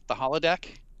holodeck.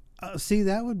 See,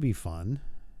 that would be fun.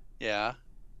 Yeah.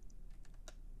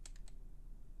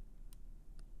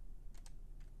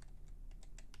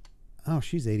 Oh,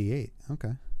 she's 88.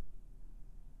 Okay.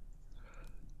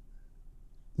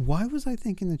 Why was I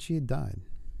thinking that she had died?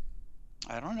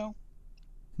 I don't know.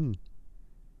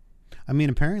 I mean,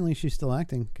 apparently she's still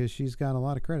acting because she's got a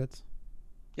lot of credits.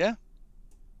 Yeah.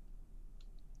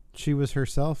 She was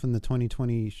herself in the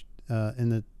 2020 in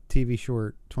the TV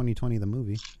short 2020 the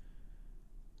movie.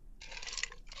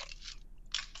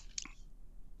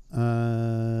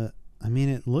 I mean,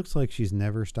 it looks like she's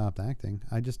never stopped acting.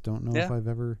 I just don't know if I've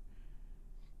ever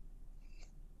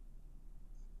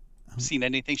seen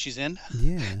anything she's in.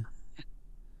 Yeah.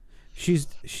 She's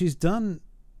done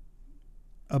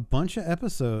a bunch of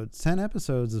episodes, 10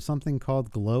 episodes of something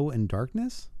called Glow in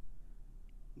Darkness.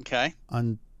 Okay.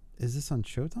 Is this on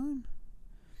Showtime?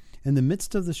 In the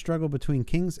midst of the struggle between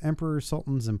kings, emperors,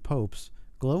 sultans, and popes,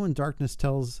 Glow in Darkness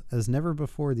tells as never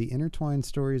before the intertwined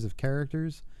stories of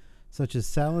characters such as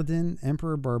Saladin,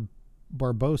 Emperor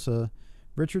Barbossa,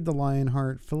 Richard the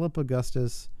Lionheart, Philip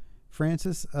Augustus,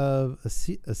 Francis of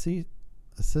Assisi,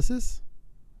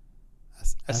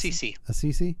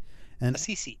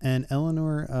 and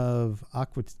Eleanor of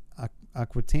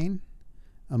Aquitaine,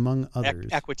 among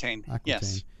others. Aquitaine,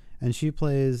 yes. And she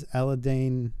plays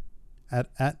Adelaide of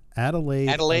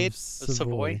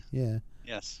Savoy. Yeah.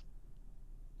 Yes.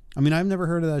 I mean, I've never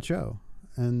heard of that show,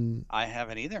 and I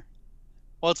haven't either.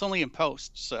 Well, it's only in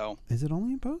post, so. Is it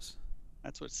only in post?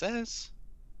 That's what it says.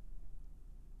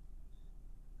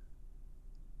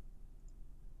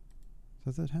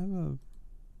 Does it have a...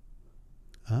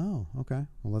 Oh, okay.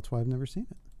 Well, that's why I've never seen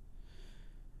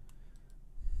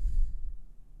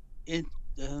it.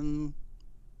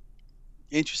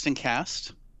 Interesting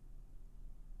cast.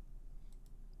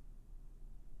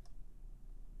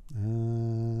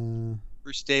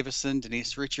 Bruce Davison,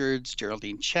 Denise Richards,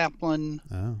 Geraldine Chaplin.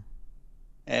 Oh.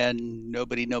 And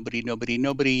nobody,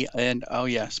 and oh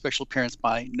yeah, special appearance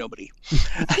by nobody.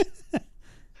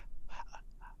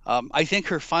 I think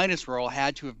her finest role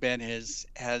had to have been as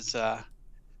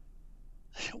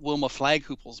Wilma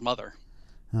Flaghoople's mother.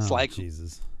 Oh,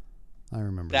 Jesus. I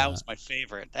remember that. That was my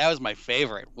favorite. That was my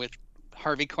favorite, with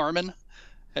Harvey Korman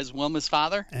as Wilma's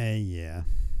father. Yeah.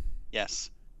 Yes.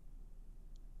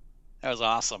 That was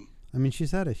awesome. I mean,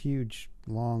 she's had a huge,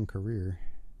 long career.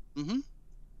 Mm-hmm.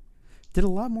 Did a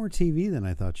lot more TV than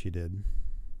I thought she did.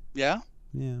 Yeah?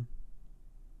 Yeah.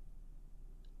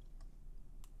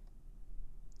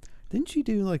 Didn't she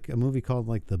do like a movie called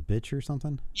like The Bitch or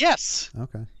something? Yes.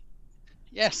 Okay.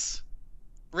 Yes.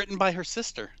 Written by her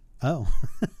sister. Oh.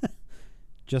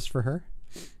 Just for her?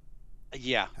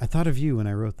 Yeah. I thought of you when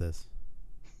I wrote this.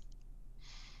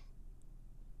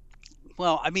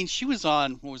 Well, I mean, she was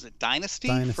on, what was it, Dynasty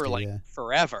for like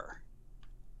forever.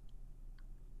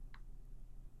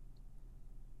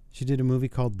 She did a movie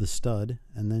called The Stud,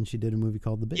 and then she did a movie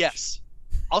called The Bitch. Yes.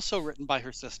 Also written by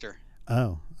her sister.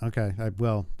 Oh, okay.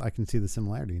 I can see the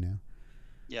similarity now.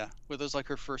 Yeah. Were those like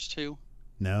her first two?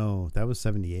 No, that was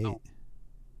 78.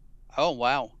 Oh,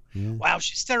 wow. Yeah. Wow,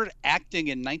 she started acting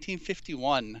in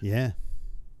 1951. Yeah.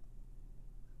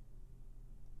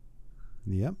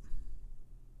 Yep.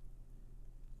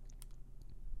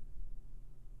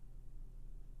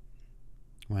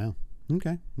 Wow.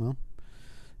 Okay. Well,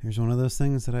 here's one of those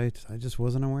things that I just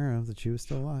wasn't aware of, that she was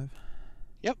still alive.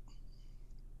 Yep.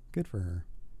 Good for her.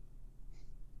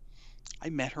 I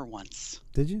met her once.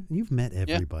 Did you? You've met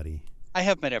everybody. Yeah, I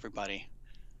have met everybody.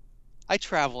 I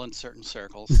travel in certain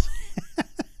circles.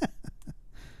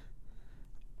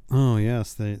 Oh,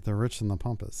 yes. The rich and the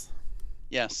pompous.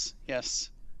 Yes, yes.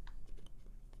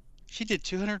 She did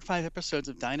 205 episodes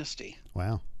of Dynasty.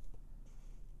 Wow.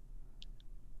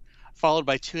 Followed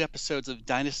by 2 episodes of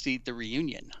Dynasty The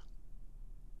Reunion.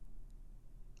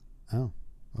 Oh,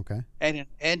 okay. And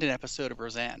an episode of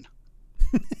Roseanne.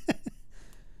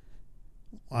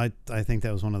 I think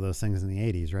that was one of those things in the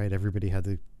 80s, right? Everybody had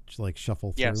to like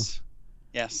shuffle through. Yes.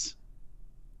 Yes.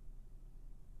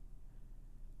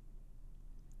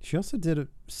 She also did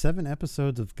 7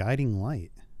 episodes of Guiding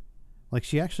Light. Like,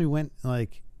 she actually went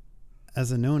like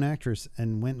as a known actress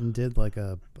and went and did like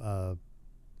a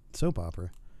soap opera.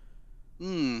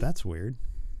 Hmm. That's weird.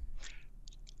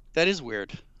 That is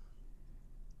weird.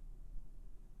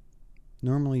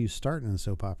 Normally you start in a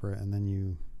soap opera and then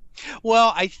you...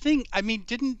 Well, I mean,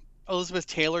 didn't Elizabeth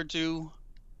Taylor do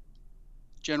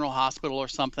General Hospital or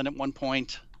something at one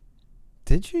point?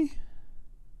 Did she?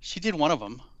 She did one of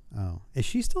them. Oh. Is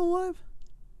she still alive?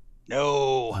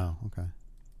 No. Oh, okay.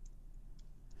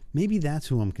 Maybe that's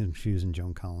who I'm confusing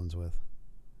Joan Collins with.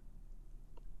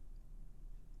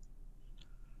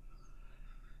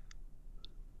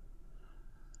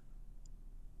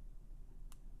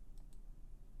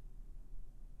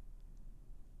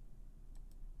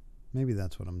 Maybe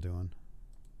that's what I'm doing.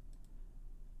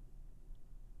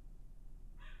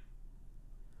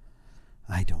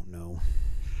 I don't know.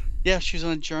 Yeah, she was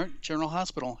on General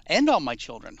Hospital and All My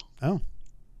Children. Oh.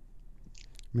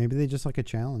 Maybe they just like a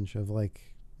challenge of like,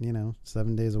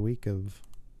 7 days a week of,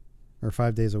 or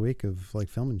 5 days a week of like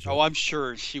filming shit. Oh, I'm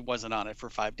sure she wasn't on it for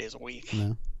 5 days a week.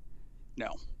 No.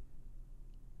 No.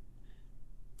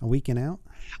 A weekend out?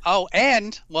 Oh,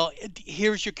 and, well,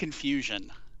 here's your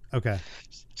confusion. Okay.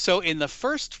 So in the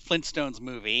first Flintstones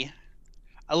movie,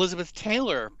 Elizabeth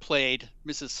Taylor played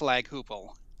Mrs. Slag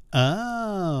Hoople.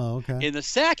 Oh, okay. In the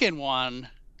second one,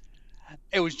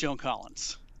 it was Joan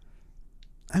Collins.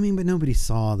 I mean, but nobody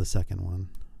saw the second one.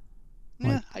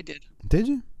 Yeah, Like- I did. Did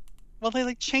you? Well,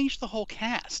 they changed the whole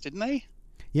cast, didn't they?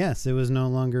 Yes, it was no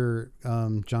longer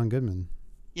John Goodman.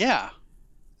 Yeah.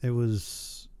 It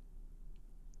was...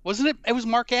 Wasn't it? It was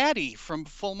Mark Addy from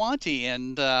Full Monty,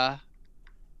 and Yeah,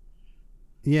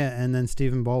 and then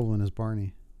Stephen Baldwin as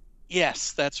Barney.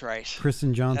 yes, that's right.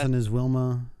 Kristen Johnson as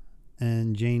Wilma,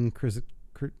 and Jane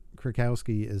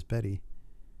Krakowski as Betty.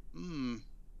 Hmm.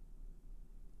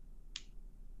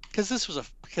 Because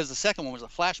the second one was a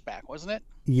flashback, wasn't it?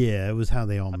 Yeah, it was how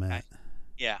they all met.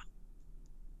 Yeah.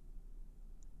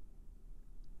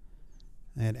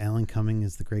 I had Alan Cumming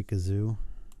as the Great Gazoo,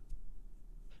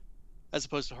 As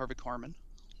opposed to Harvey Korman.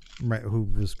 right? Who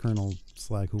was Colonel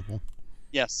Slag Hoople.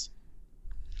 Yes.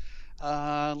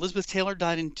 Elizabeth Taylor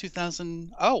died in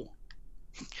 2000. Oh.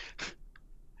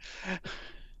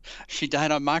 She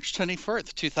died on March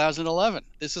 21st, 2011.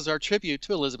 This is our tribute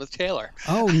to Elizabeth Taylor.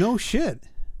 Oh no shit!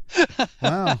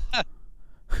 Wow.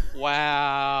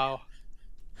 Wow.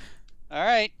 All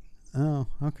right. Oh,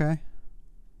 okay.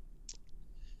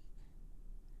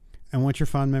 And what's your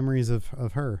fond memories of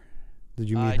her? Did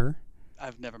you meet her?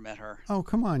 I've never met her. Oh,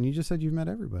 come on. You just said you've met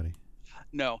everybody.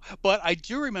 No, but I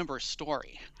do remember a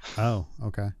story Oh,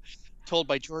 okay. told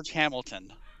by George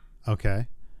Hamilton. Okay.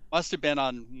 Must have been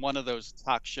on one of those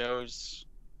talk shows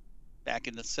back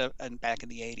in the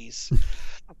 80s,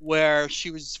 where she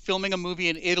was filming a movie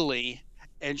in Italy,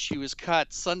 and she was caught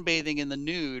sunbathing in the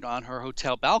nude on her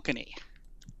hotel balcony.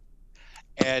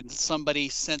 And somebody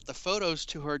sent the photos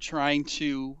to her trying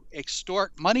to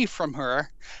extort money from her,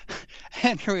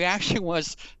 and her reaction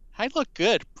was, "I look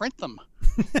good. Print them."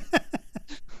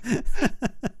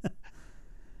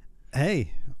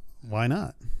 Hey, why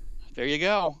not? There you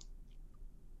go.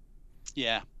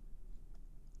 Yeah.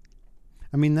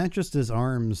 I mean, that just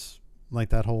disarms like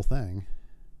that whole thing.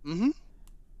 Mm-hmm.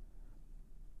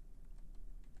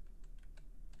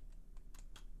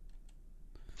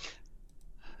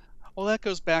 Well, that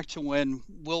goes back to when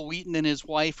Will Wheaton and his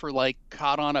wife were like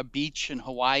caught on a beach in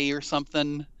Hawaii or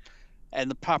something,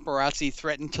 and the paparazzi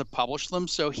threatened to publish them.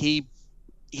 So he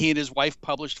and his wife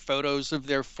published photos of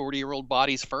their 40-year-old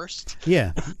bodies first.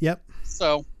 Yeah. Yep.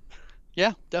 So,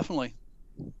 yeah, definitely.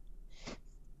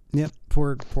 Yep.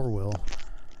 Poor Will.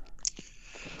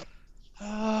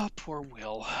 Ah, poor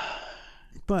Will.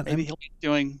 But Maybe he'll be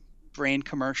doing brain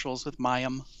commercials with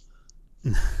Mayim.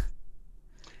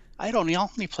 I don't know.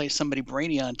 He plays somebody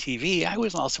brainy on TV. I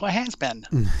was also a has-been.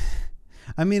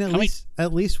 I mean,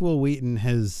 at least Will Wheaton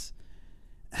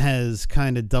has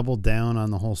kind of doubled down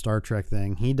on the whole Star Trek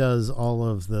thing. He does all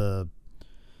of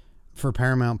for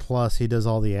Paramount Plus. He does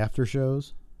all the after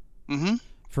shows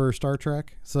for Star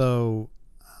Trek. So,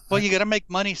 well, you got to make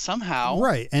money somehow,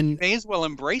 right? And you may as well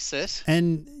embrace it.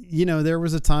 And there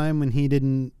was a time when he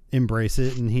didn't embrace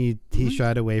it, and he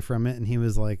shied away from it, and he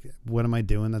was like, "What am I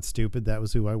doing? That's stupid." That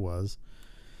was who I was.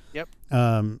 Yep.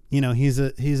 He's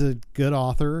a good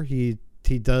author. He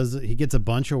gets a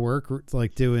bunch of work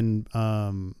like doing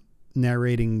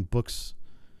narrating books,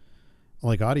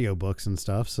 like audiobooks and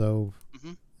stuff. So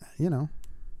you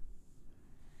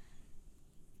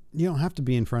don't have to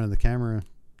be in front of the camera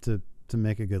to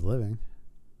make a good living.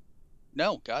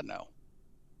 No, God, no.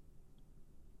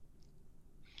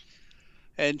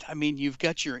 And I mean, you've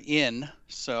got your in,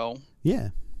 so Yeah,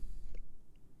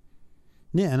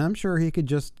 and I'm sure he could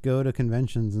just go to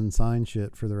conventions and sign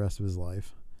shit for the rest of his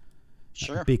life.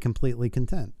 Sure. Be completely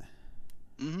content.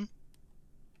 Mm-hmm.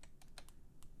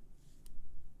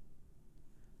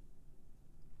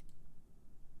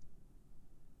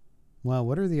 Well,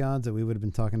 what are the odds that we would have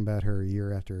been talking about her a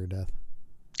year after her death?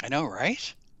 I know,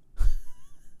 right?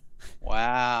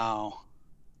 Wow.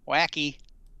 Wacky.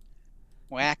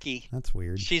 Wacky. That's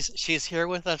weird. She's here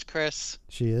with us, Chris.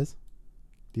 She is?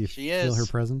 Do you She feel her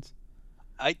is. presence?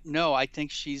 I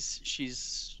think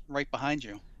she's right behind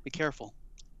you. Be careful.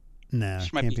 Nah,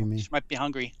 can't be me. She might be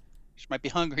hungry. She might be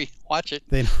hungry. Watch it.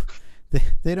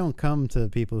 They don't come to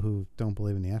people who don't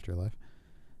believe in the afterlife.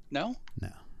 No?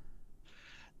 No.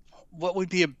 What would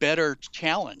be a better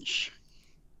challenge?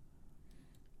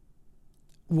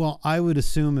 Well, I would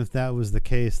assume if that was the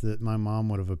case that my mom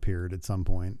would have appeared at some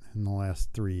point in the last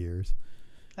 3 years.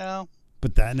 Oh,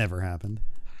 But that never happened.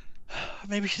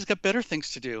 maybe she's got better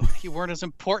things to do. You weren't as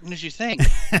important as you think.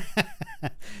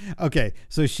 Okay,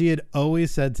 so she had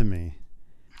always said to me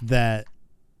that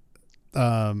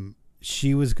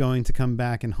she was going to come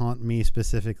back and haunt me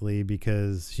specifically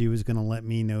because she was going to let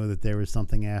me know that there was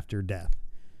something after death.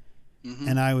 Mm-hmm.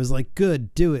 And I was like,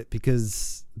 good, do it,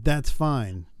 because that's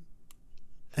fine.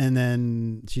 And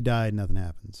then she died, nothing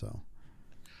happened, so.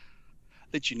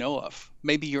 That you know of.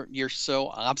 Maybe you're so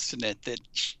obstinate that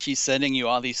she's sending you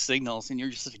all these signals and you're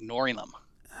just ignoring them.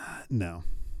 No.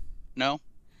 No?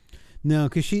 No,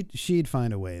 because she'd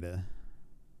find a way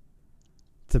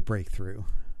to break through.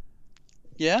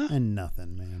 Yeah? And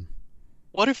nothing, man.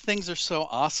 What if things are so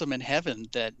awesome in heaven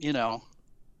that, Well,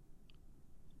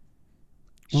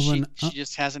 she then,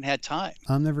 just hasn't had time?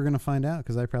 I'm never going to find out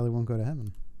because I probably won't go to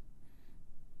heaven.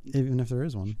 Even if there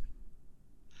is one.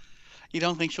 You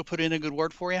don't think she'll put in a good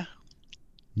word for you?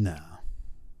 No.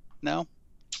 No?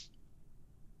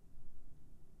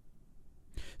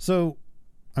 So,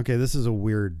 okay, this is a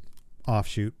weird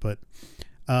offshoot, but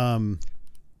I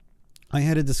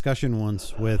had a discussion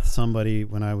once with somebody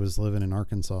when I was living in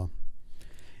Arkansas,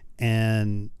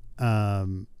 and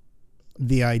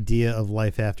the idea of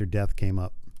life after death came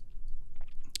up.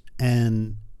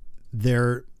 And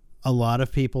a lot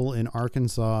of people in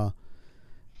Arkansas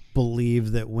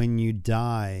believe that when you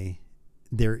die,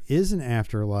 there is an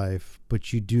afterlife,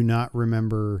 but you do not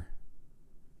remember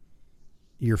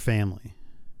your family.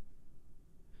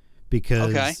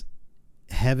 Because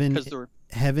heaven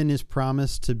is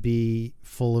promised to be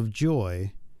full of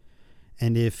joy.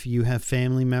 And if you have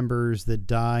family members that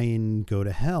die and go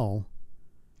to hell,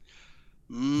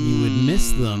 you would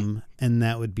miss them, and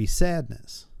that would be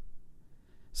sadness.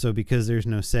 So because there's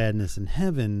no sadness in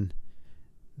heaven,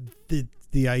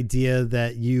 the idea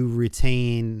that you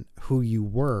retain who you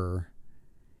were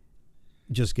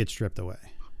just gets stripped away.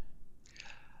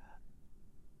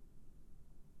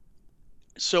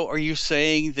 So are you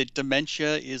saying that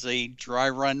dementia is a dry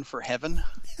run for heaven?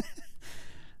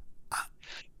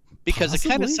 Because It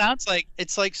kind of sounds like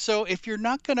it's like, so if you're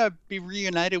not going to be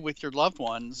reunited with your loved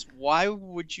ones, why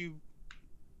would you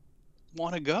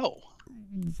want to go?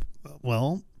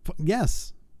 Well,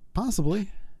 yes, possibly.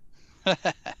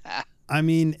 I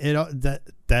mean,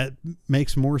 that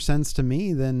makes more sense to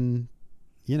me than,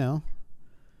 I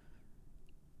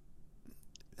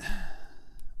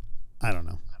don't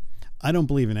know. I don't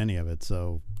believe in any of it,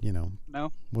 so, No.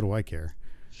 What do I care?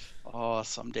 Oh,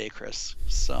 someday, Chris.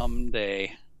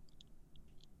 Someday.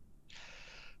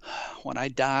 When I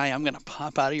die, I'm going to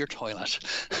pop out of your toilet.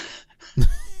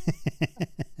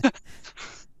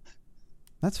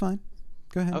 That's fine.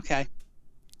 Go ahead. Okay.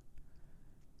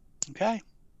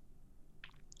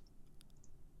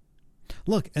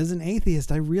 Look, as an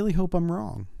atheist, I really hope I'm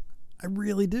wrong. I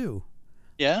really do.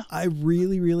 Yeah? I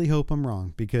really, really hope I'm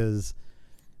wrong, because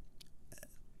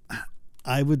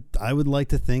I would like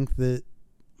to think that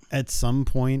at some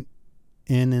point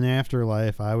in an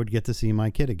afterlife, I would get to see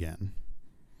my kid again.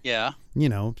 Yeah.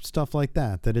 Stuff like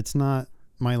that it's not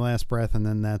my last breath and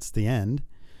then that's the end.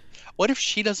 What if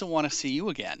she doesn't want to see you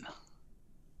again?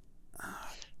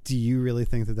 Do you really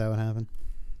think that would happen?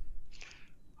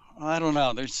 I don't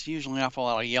know. There's usually an awful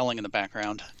lot of yelling in the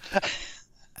background.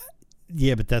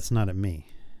 Yeah, but that's not at me.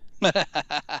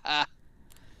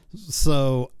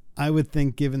 So I would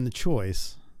think, given the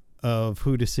choice of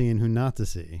who to see and who not to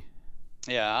see,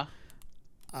 yeah,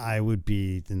 I would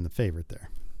be in the favorite there.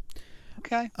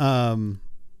 Okay.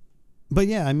 But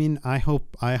yeah, I mean, I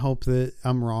hope that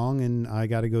I'm wrong and I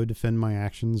got to go defend my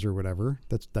actions or whatever.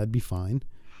 That'd be fine.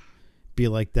 Be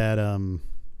like that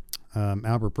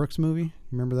Albert Brooks movie.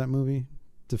 Remember that movie,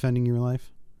 Defending Your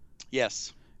Life?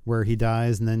 Yes. Where he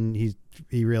dies and then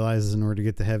he realizes in order to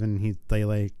get to heaven,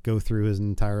 they go through his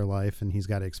entire life and he's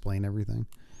got to explain everything.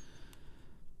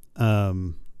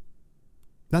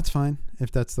 That's fine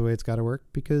if that's the way it's got to work,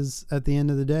 because at the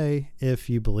end of the day, if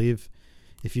you believe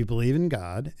in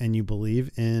God and you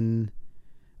believe in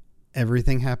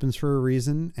everything happens for a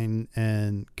reason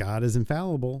and God is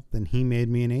infallible, then he made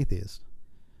me an atheist.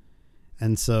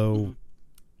 And so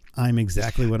I'm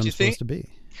exactly what I'm supposed to be.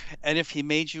 And if he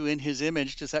made you in his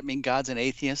image, does that mean God's an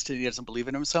atheist and he doesn't believe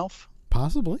in himself?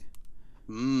 Possibly.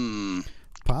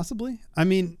 Possibly. I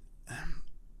mean,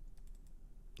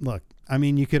 look,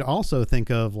 you could also think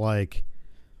of like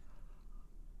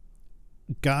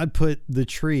God put the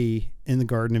tree in the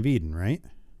Garden of Eden, right?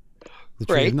 The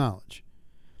tree of knowledge.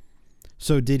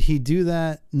 So did he do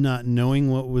that not knowing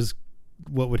what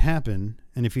would happen?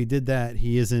 And if he did that,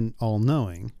 he isn't all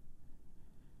knowing.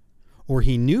 Or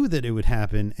he knew that it would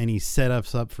happen and he set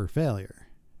us up for failure.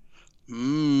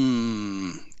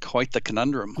 Quite the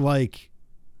conundrum. Like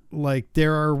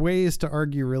there are ways to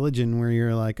argue religion where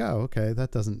you're like, oh, okay,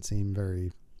 that doesn't seem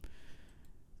very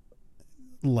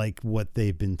like what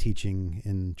they've been teaching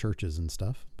in churches and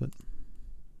stuff. But,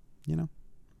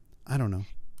 I don't know.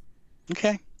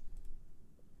 Okay.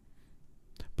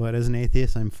 But as an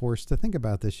atheist, I'm forced to think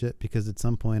about this shit because at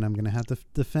some point I'm going to have to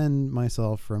defend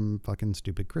myself from fucking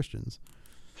stupid Christians.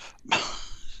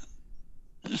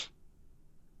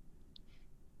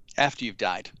 After you've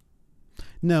died?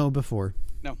 No, before.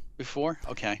 No, before?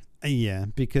 Okay. Yeah,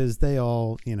 because they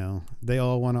all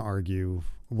want to argue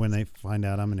when they find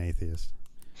out I'm an atheist.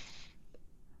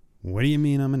 What do you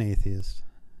mean I'm an atheist?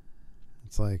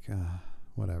 It's like,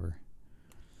 whatever.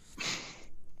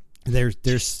 There's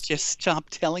just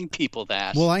stop telling people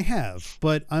that. Well, I have,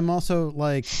 but I'm also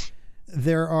like,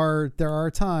 there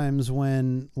are times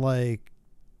when like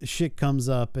shit comes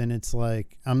up and it's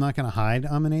like, I'm not going to hide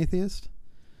I'm an atheist.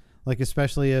 Like,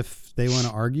 especially if they want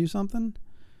to argue something.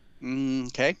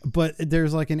 Okay. But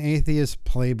there's like an atheist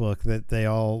playbook that they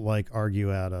all like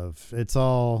argue out of. It's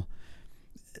all,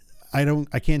 I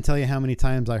can't tell you how many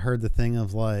times I heard the thing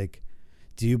of like,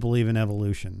 do you believe in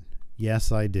evolution?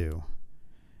 Yes, I do.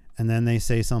 And then they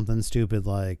say something stupid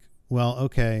like, well,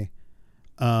 okay,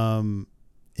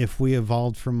 if we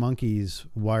evolved from monkeys,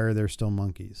 why are there still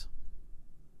monkeys?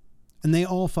 And they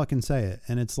all fucking say it.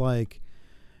 And it's like,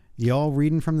 y'all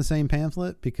reading from the same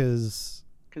pamphlet? Because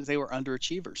they were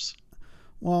underachievers.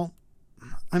 Well,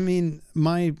 I mean,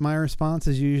 my response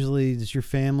is usually, does your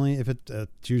family, if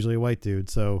it's usually a white dude,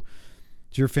 so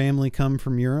does your family come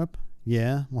from Europe?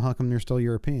 Yeah. Well, how come they're still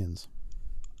Europeans?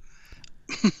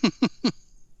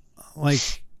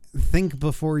 Like, think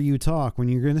before you talk. When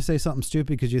you're going to say something stupid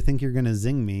because you think you're going to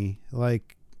zing me,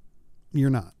 like, you're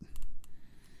not.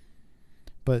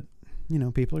 But,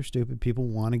 people are stupid. People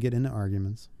want to get into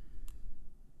arguments.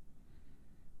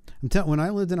 When I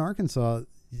lived in Arkansas,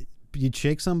 you'd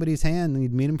shake somebody's hand and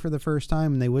you'd meet them for the first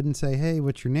time and they wouldn't say, hey,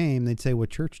 what's your name? They'd say, what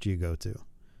church do you go to?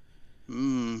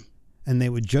 And they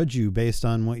would judge you based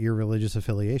on what your religious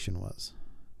affiliation was.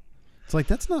 It's like,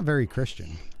 that's not very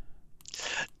Christian.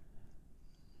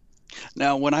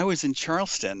 Now, when I was in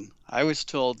Charleston, I was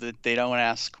told that they don't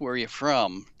ask where you're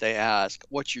from. They ask,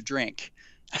 what's your drink?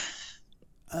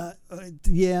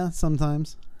 Yeah,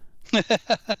 sometimes.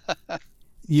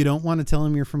 You don't want to tell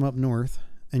them you're from up north,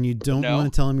 and you don't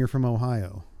want to tell them you're from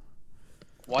Ohio.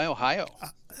 Why Ohio?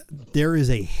 There is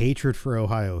a hatred for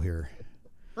Ohio here.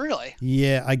 Really?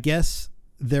 Yeah, I guess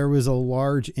there was a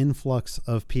large influx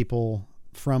of people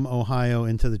from Ohio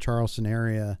into the Charleston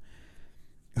area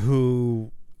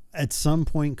who at some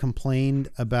point complained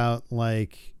about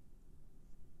like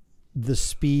the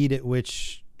speed at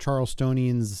which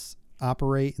Charlestonians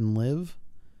operate and live.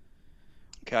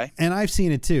 Okay. And I've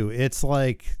seen it too. It's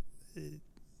like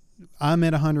I'm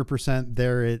at 100%,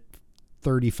 they're at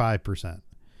 35%.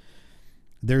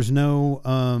 There's no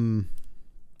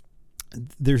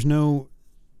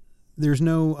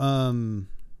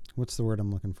what's the word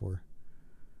I'm looking for?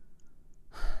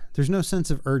 There's no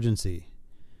sense of urgency.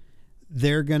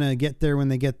 They're going to get there when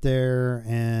they get there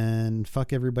and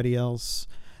fuck everybody else.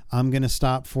 I'm going to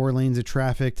stop 4 lanes of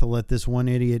traffic to let this one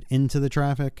idiot into the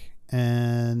traffic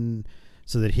and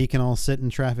so that he can all sit in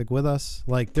traffic with us.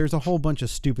 Like, there's a whole bunch of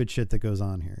stupid shit that goes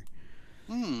on here.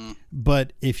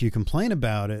 But if you complain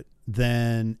about it,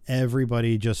 then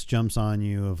everybody just jumps on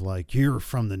you of like, you're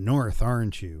from the north,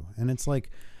 aren't you? And it's like,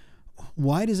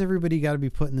 why does everybody got to be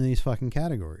put in these fucking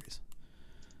categories?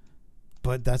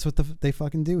 But that's what they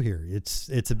fucking do here.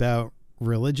 It's about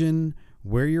religion,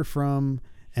 where you're from,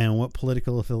 and what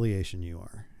political affiliation you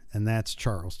are. And that's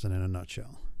Charleston in a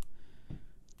nutshell.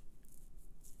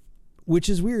 Which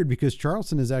is weird because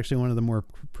Charleston is actually one of the more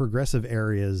progressive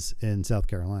areas in South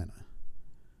Carolina.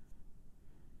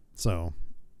 So,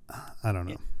 I don't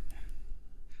know.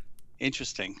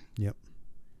 Interesting. Yep.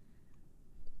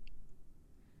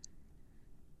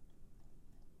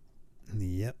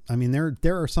 Yep. I mean,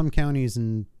 there are some counties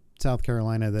in South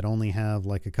Carolina that only have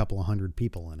like a couple of hundred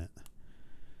people in it.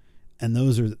 And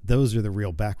those are the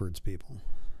real backwards people.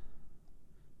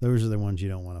 Those are the ones you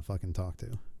don't want to fucking talk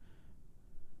to.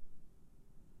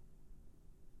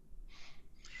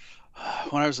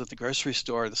 When I was at the grocery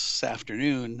store this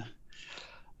afternoon,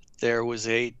 there was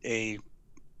a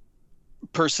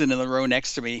person in the row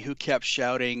next to me who kept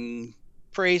shouting,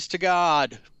 "Praise to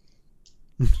God."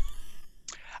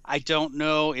 I don't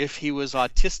know if he was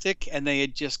autistic and they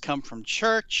had just come from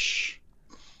church,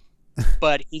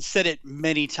 but he said it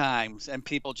many times, and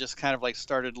people just kind of like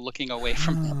started looking away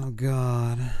from him, Oh,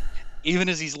 God. even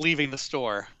as he's leaving the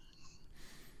store.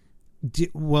 Do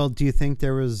you think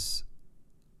there was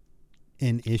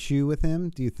an issue with him?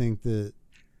 Do you think that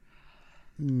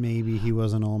maybe he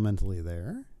wasn't all mentally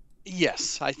there?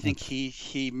 Yes, I think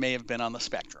he may have been on the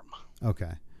spectrum.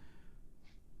 Okay.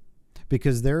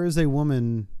 Because there is a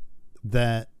woman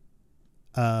that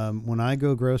when I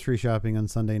go grocery shopping on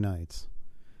Sunday nights,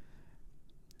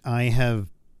 I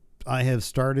have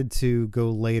started to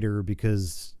go later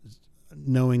because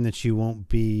knowing that she won't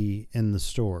be in the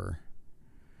store.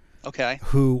 Okay.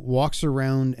 Who walks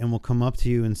around and will come up to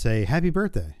you and say, "Happy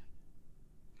birthday."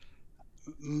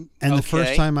 And the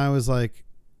first time I was like,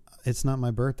 "It's not my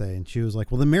birthday." And she was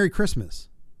like, "Well, then Merry Christmas."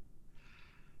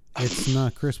 It's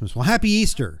not Christmas. Well, Happy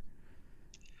Easter.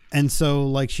 And so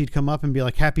like she'd come up and be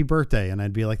like, "Happy birthday." And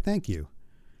I'd be like, "Thank you."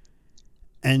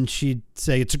 And she'd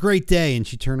say, "It's a great day." And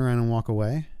she'd turn around and walk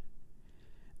away.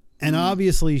 And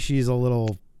obviously she's a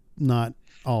little not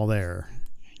all there.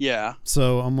 Yeah.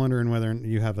 So I'm wondering whether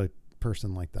you have a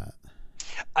person like that.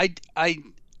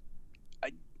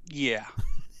 Yeah.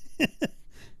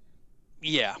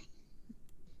 Yeah.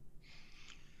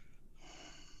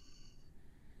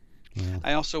 Yeah.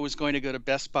 I also was going to go to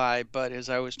Best Buy, but as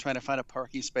I was trying to find a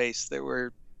parking space, there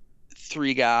were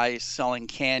 3 guys selling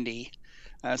candy.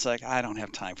 I was like, I don't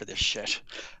have time for this shit.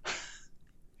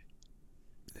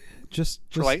 Just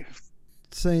Like,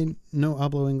 say no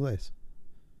hablo inglés.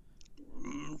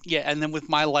 yeah, and then with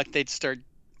my luck, they'd start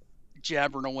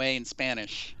jabbering away in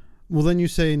Spanish. Well, then you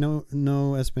say no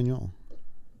español.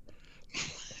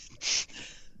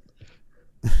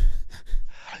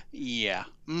 Yeah.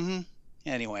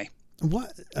 Anyway,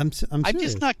 What? I'm I'm serious.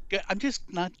 just not good. I'm just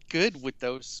not good with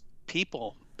those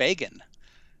people begging.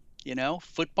 You know,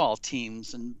 football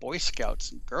teams and Boy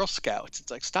Scouts and Girl Scouts.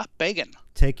 It's like, stop begging.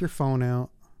 Take your phone out,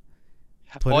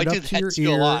 put I it do up to that your too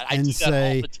a ear, lot. I and do that all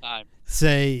say, the time.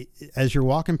 say as you're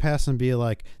walking past them, be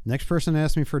like, "Next person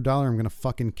asks me for $1, I'm gonna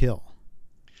fucking kill."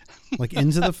 Like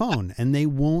into the phone, and they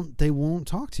won't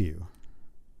talk to you.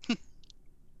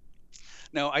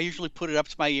 No, I usually put it up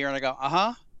to my ear and I go,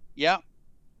 yeah,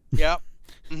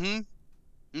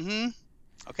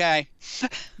 okay.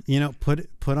 You know, put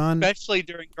on. Especially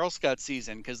during Girl Scout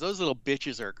season, because those little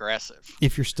bitches are aggressive.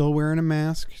 If you're still wearing a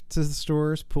mask to the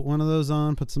stores, put one of those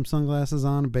on. Put some sunglasses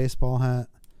on, a baseball hat,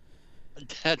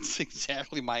 That's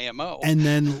exactly my MO. and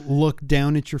then look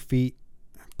down at your feet.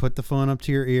 Put the phone up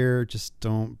to your ear. Just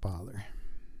don't bother.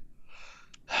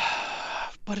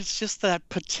 But it's just that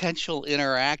potential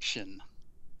interaction.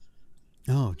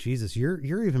 Oh Jesus, you're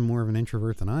even more of an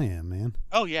introvert than I am, man.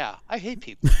 Oh yeah, I hate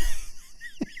people.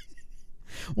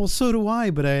 Well, so do I,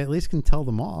 but I at least can tell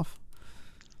them off.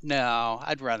 No,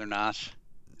 I'd rather not.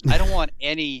 I don't want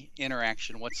any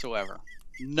interaction whatsoever.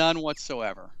 None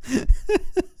whatsoever.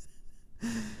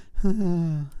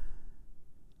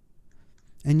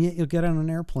 And yet you'll get on an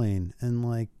airplane and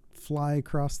like fly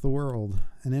across the world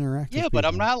and interact Yeah, with but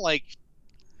I'm people. not like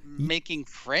making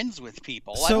friends with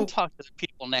people. I So- don't talk to the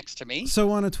people next to me.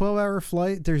 So on a 12-hour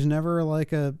flight, there's never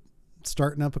like a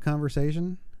starting up a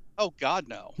conversation? Oh God,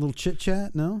 no. A little chit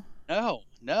chat? No?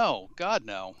 No, God,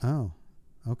 no. Oh,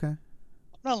 okay. I'm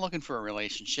not looking for a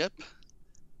relationship.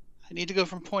 I need to go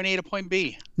from point A to point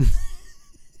B.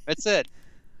 That's it.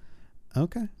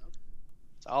 Okay.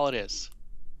 That's all it is.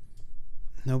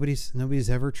 Nobody's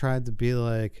ever tried to be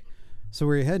like, "So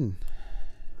where are you heading?"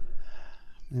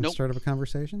 And Nope. start up a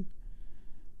conversation?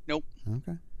 Nope.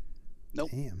 Okay. Nope.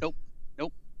 Damn. Nope.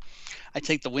 I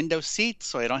take the window seat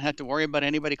so I don't have to worry about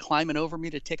anybody climbing over me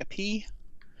to take a pee.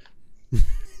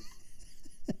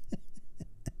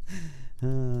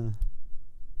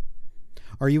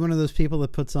 Are you one of those people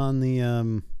that puts on the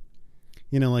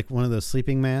like one of those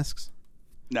sleeping masks?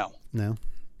 No. No.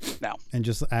 No. And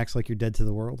just acts like you're dead to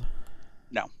the world?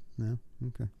 No. No.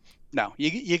 Okay. No.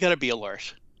 You got to be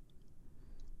alert.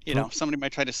 You know, Cool. somebody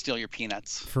might try to steal your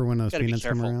peanuts. For when those Gotta be peanuts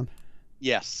come careful. around?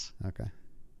 Yes. Okay.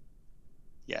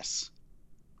 Yes.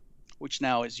 Which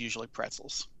now is usually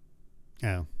pretzels.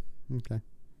 Oh. Okay.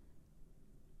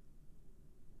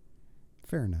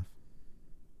 Fair enough.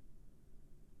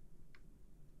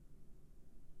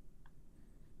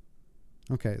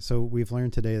 Okay, so we've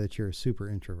learned today that you're a super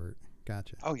introvert.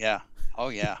 Gotcha. Oh yeah. Oh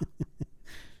yeah.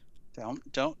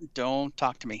 Don't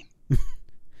talk to me.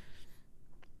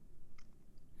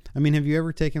 I mean, have you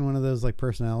ever taken one of those like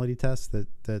personality tests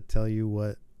that tell you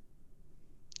what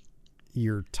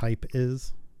your type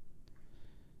is?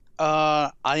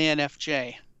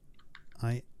 INFJ.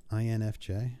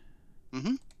 INFJ?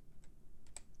 Mm-hmm.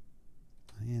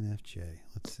 INFJ.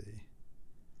 Let's see.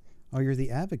 Oh, you're the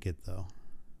advocate, though.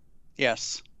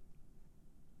 Yes.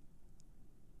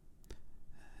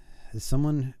 As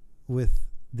someone with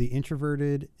the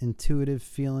introverted, intuitive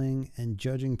feeling, and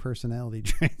judging personality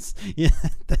traits. Yeah,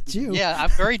 that's you. Yeah,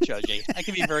 I'm very judgy. I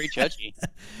can be very judgy.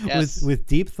 Yes. With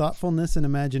deep thoughtfulness and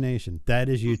imagination. That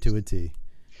is you to a T.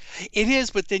 It is,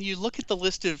 but then you look at the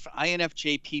list of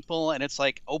INFJ people, and it's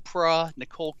like Oprah,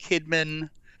 Nicole Kidman,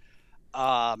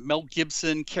 Mel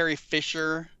Gibson, Carrie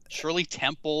Fisher, Shirley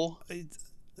Temple.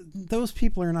 Those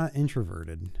people are not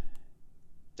introverted.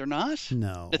 They're not?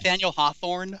 No. Nathaniel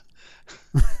Hawthorne.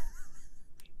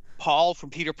 Paul from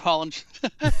Peter, Paul and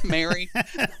Mary.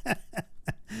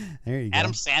 There you go.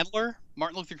 Adam Sandler,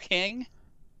 Martin Luther King.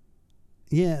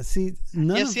 Yeah, see,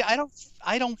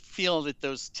 I don't feel that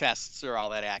those tests are all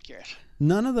that accurate.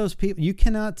 none of those people. You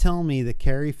cannot tell me that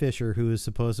Carrie Fisher, who is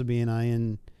supposed to be an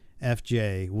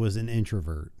INFJ, was an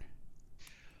introvert.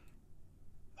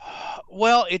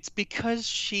 Well, it's because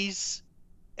she's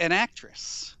an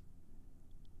actress.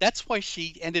 That's why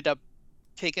she ended up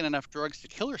taking enough drugs to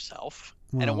kill herself.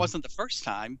 And it Well. wasn't the first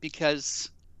time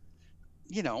because,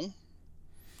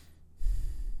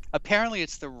 apparently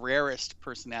it's the rarest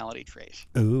personality trait.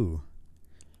 Ooh.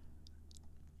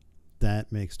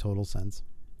 That makes total sense.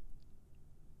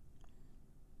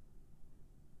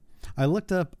 I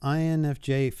looked up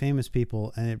INFJ famous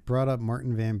people, and it brought up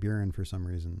Martin Van Buren for some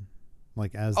reason,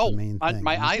 like as the main thing.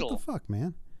 My I'm like, idol. What the fuck,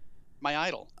 man? My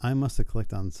idol. I must have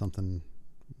clicked on something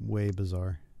way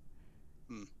bizarre.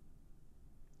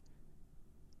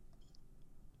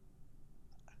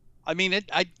 I mean,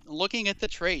 looking at the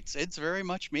traits, it's very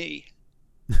much me.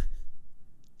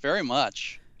 Very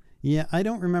much. Yeah, I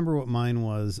don't remember what mine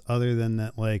was, other than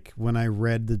that, like, when I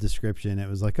read the description, it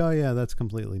was like, oh, yeah, that's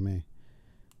completely me.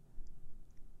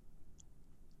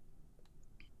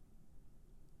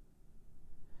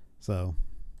 So,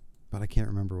 but I can't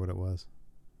remember what it was.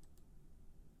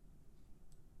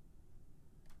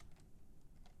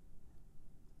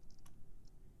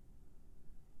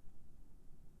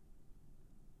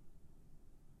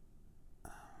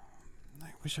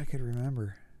 I wish I could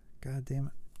remember. God damn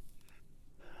it.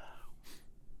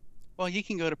 Well, you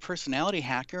can go to Personality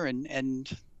Hacker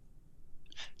and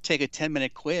take a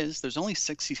 10-minute quiz. There's only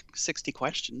 60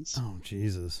 questions. Oh,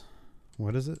 Jesus.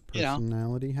 What is it? You know.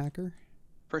 Personality Hacker?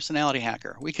 Personality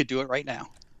Hacker. We could do it right now.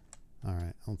 All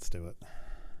right, let's do it.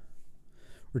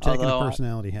 We're taking a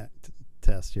personality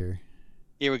test here.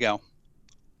 Here we go.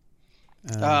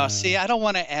 See, I don't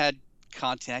want to add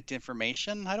contact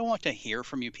information. I don't want to hear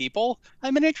from you people.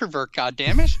 I'm an introvert,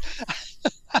 goddammit.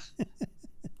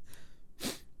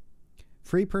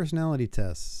 Free personality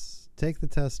tests. Take the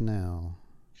test now.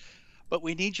 But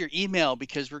we need your email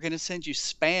because we're going to send you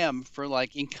spam for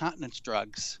like incontinence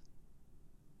drugs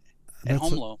and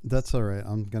home loans. That's all right.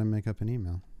 I'm going to make up an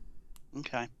email.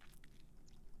 Okay.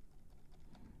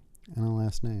 And a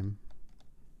last name.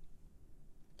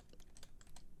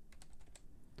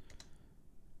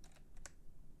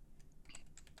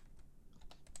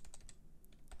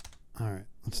 All right,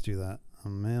 let's do that. A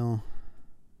mail.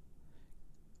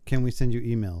 Can we send you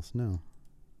emails? No.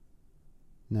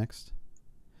 Next.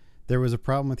 There was a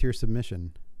problem with your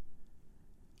submission.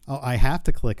 Oh, I have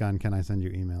to click on can I send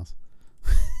you emails?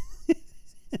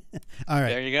 All right.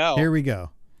 There you go. Here we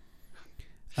go.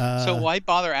 So why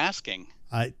bother asking?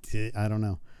 I don't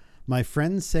know. My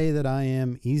friends say that I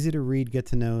am easy to read, get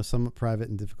to know, somewhat private,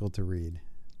 and difficult to read.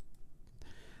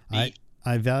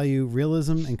 I value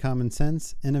realism and common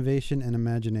sense, innovation, and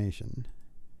imagination.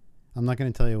 I'm not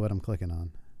going to tell you what I'm clicking on.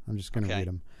 I'm just going to read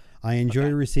them. I enjoy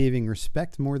receiving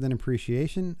respect more than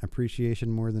appreciation,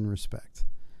 appreciation more than respect.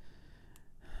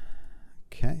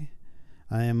 Okay.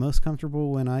 I am most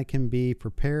comfortable when I can be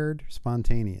prepared,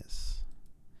 spontaneous.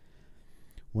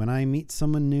 When I meet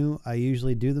someone new, I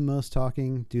usually do the most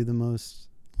talking, do the most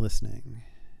listening.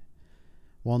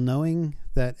 While knowing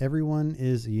that everyone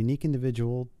is a unique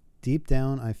individual, deep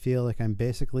down I feel like I'm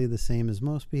basically the same as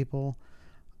most people,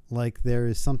 like there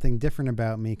is something different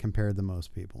about me compared to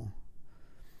most people.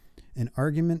 An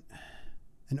argument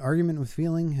An argument with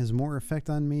feeling has more effect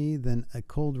on me than a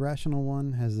cold rational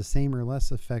one has the same or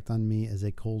less effect on me as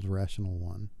a cold rational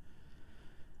one.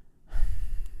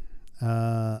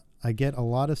 I get a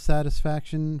lot of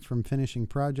satisfaction from finishing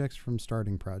projects, from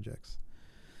starting projects.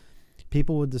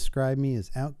 People would describe me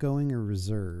as outgoing or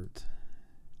reserved.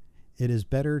 It is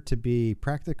better to be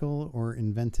practical or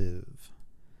inventive.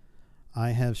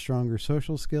 I have stronger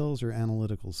social skills or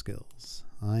analytical skills.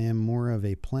 I am more of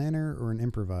a planner or an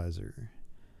improviser.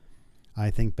 I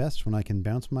think best when I can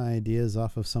bounce my ideas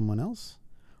off of someone else,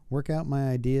 work out my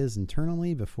ideas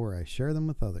internally before I share them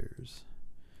with others.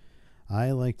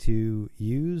 I like to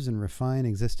use and refine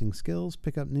existing skills,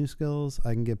 pick up new skills.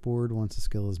 I can get bored once a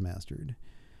skill is mastered.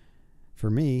 For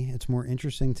me, it's more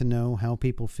interesting to know how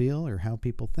people feel or how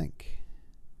people think.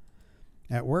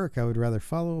 At work, I would rather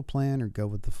follow a plan or go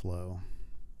with the flow.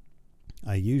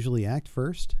 I usually act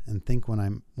first and think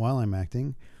while I'm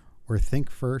acting, or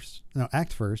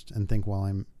act first and think while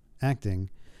I'm acting,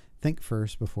 think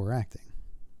first before acting.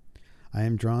 I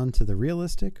am drawn to the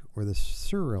realistic or the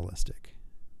surrealistic.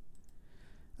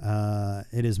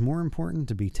 It is more important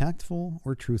to be tactful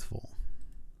or truthful.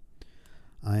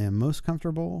 I am most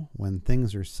comfortable when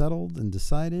things are settled and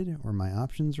decided or my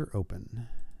options are open.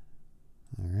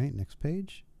 All right, next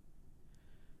page.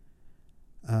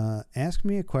 Ask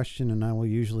me a question and I will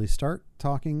usually start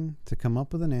talking to come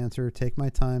up with an answer, take my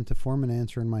time to form an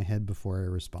answer in my head before I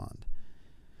respond.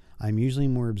 I'm usually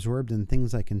more absorbed in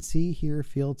things I can see, hear,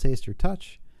 feel, taste, or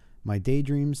touch, my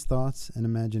daydreams, thoughts, and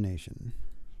imagination.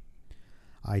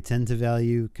 I tend to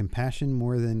value compassion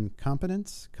more than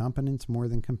competence, competence more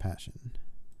than compassion.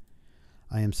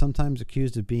 I am sometimes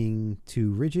accused of being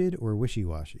too rigid or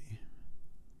wishy-washy.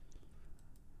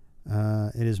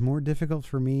 It is more difficult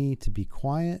for me to be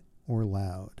quiet or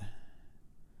loud.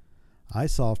 I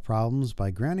solve problems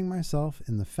by grounding myself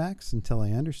in the facts until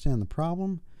I understand the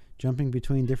problem, jumping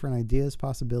between different ideas,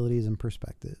 possibilities, and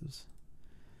perspectives.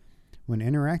 When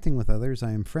interacting with others,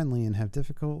 I am friendly and have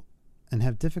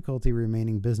difficulty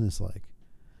remaining businesslike.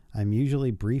 I'm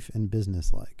usually brief and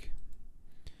businesslike.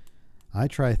 I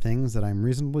try things that I'm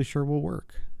reasonably sure will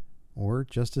work, or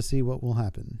just to see what will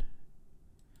happen.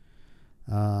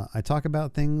 I talk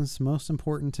about things most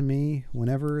important to me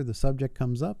whenever the subject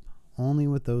comes up, only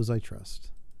with those I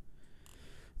trust.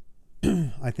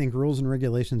 I think rules and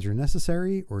regulations are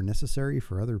necessary or necessary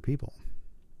for other people.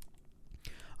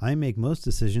 I make most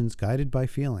decisions guided by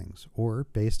feelings or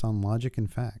based on logic and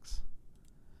facts.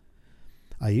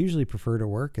 I usually prefer to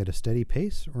work at a steady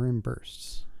pace or in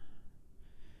bursts.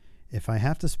 If I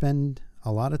have to spend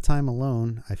a lot of time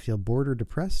alone, I feel bored or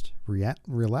depressed,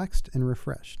 relaxed, and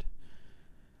refreshed.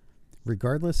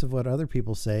 Regardless of what other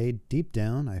people say, deep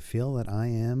down, I feel that I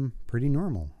am pretty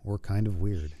normal or kind of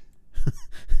weird.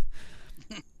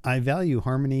 I value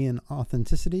harmony and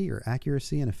authenticity or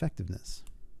accuracy and effectiveness.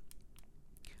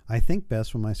 I think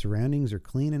best when my surroundings are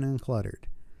clean and uncluttered.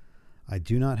 I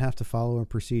do not have to follow a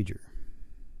procedure.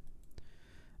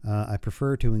 I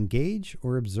prefer to engage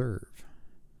or observe.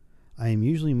 I am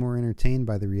usually more entertained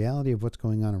by the reality of what's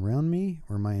going on around me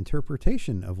or my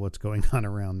interpretation of what's going on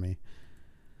around me.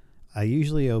 I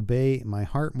usually obey my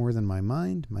heart more than my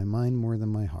mind more than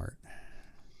my heart.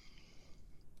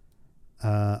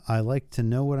 I like to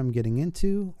know what I'm getting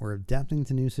into or adapting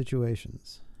to new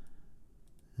situations.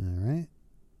 All right.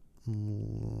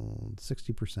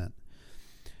 60%.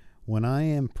 When I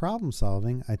am problem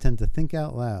solving, I tend to think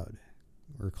out loud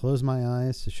or close my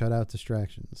eyes to shut out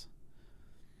distractions.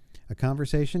 A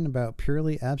conversation about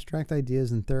purely abstract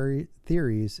ideas and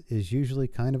theories is usually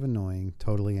kind of annoying,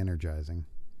 totally energizing.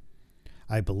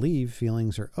 I believe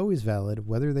feelings are always valid,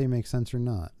 whether they make sense or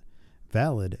not.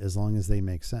 Valid as long as they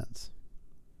make sense.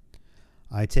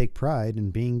 I take pride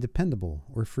in being dependable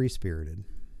or free-spirited.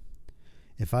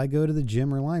 If I go to the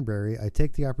gym or library, I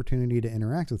take the opportunity to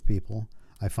interact with people.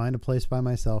 I find a place by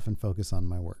myself and focus on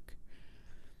my work.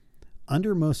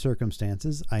 Under most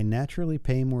circumstances, I naturally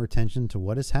pay more attention to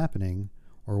what is happening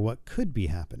or what could be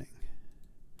happening.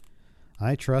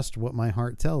 I trust what my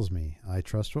heart tells me. I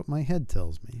trust what my head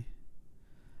tells me.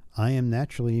 I am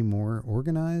naturally more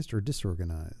organized or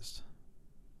disorganized.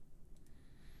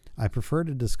 I prefer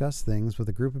to discuss things with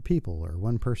a group of people or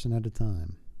one person at a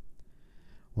time.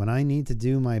 When I need to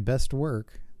do my best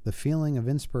work, the feeling of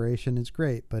inspiration is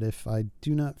great, but if I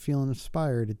do not feel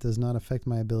inspired, it does not affect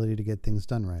my ability to get things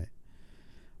done right.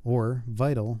 Or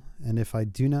vital, and if I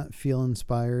do not feel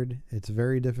inspired, it's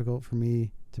very difficult for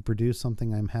me to produce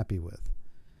something I'm happy with.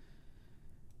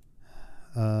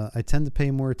 I tend to pay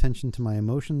more attention to my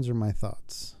emotions or my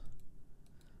thoughts.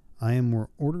 I am more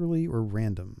orderly or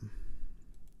random.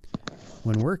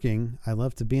 When working, I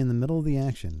love to be in the middle of the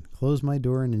action, close my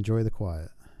door, and enjoy the quiet.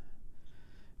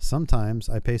 Sometimes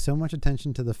I pay so much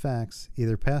attention to the facts,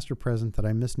 either past or present, that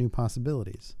I miss new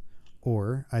possibilities.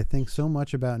 Or I think so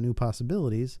much about new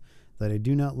possibilities that I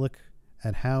do not look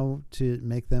at how to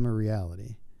make them a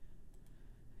reality.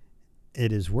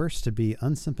 It is worse to be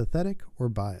unsympathetic or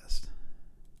biased.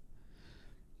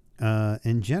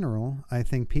 In general, I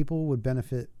think people would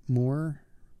benefit more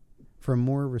from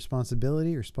more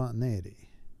responsibility or spontaneity.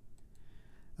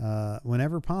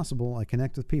 Whenever possible, I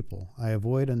connect with people. I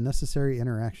avoid unnecessary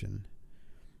interaction.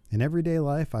 In everyday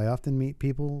life, I often meet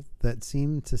people that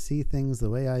seem to see things the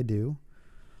way I do,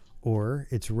 or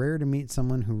it's rare to meet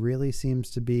someone who really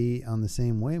seems to be on the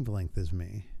same wavelength as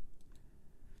me.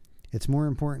 It's more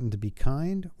important to be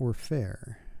kind or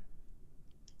fair.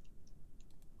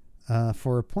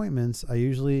 For appointments, I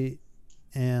usually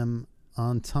am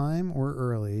on time or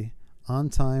early, on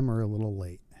time or a little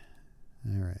late.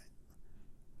 All right.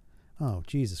 Oh,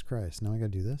 Jesus Christ. Now I got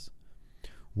to do this.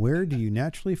 Where do you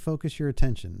naturally focus your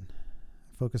attention?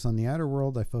 I focus on the outer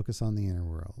world. I focus on the inner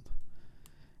world.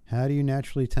 How do you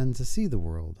naturally tend to see the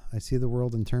world? I see the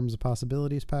world in terms of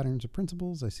possibilities, patterns, or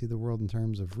principles. I see the world in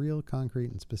terms of real,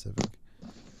 concrete, and specific.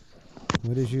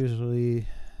 What is usually...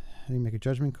 How do you make a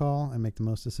judgment call? I make the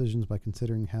most decisions by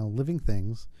considering how living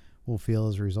things will feel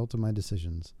as a result of my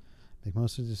decisions. Make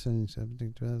most of the decisions...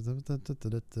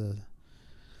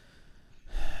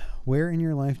 Where in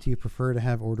your life do you prefer to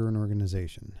have order and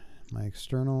organization? My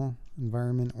external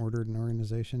environment, ordered and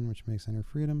organization, which makes inner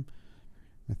freedom.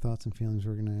 My thoughts and feelings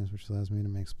organized, which allows me to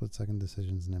make split-second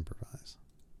decisions and improvise.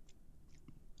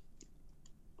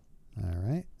 All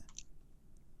right.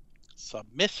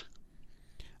 Submit.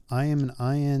 I am an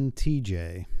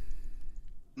INTJ.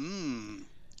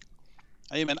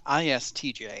 I am an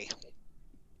ISTJ.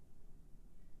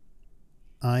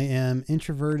 I am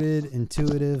introverted,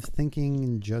 intuitive, thinking,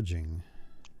 and judging.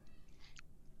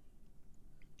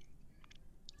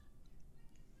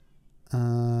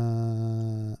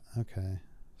 Okay.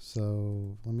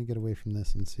 So let me get away from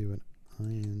this and see what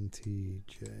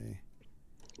INTJ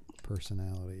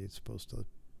personality is supposed to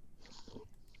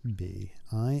be.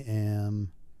 I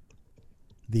am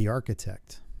the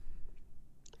architect.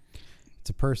 It's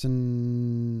a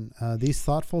person, these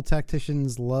thoughtful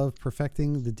tacticians love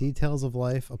perfecting the details of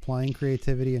life, applying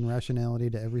creativity and rationality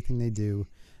to everything they do.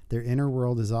 Their inner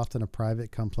world is often a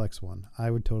private, complex one.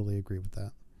 I would totally agree with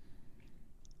that.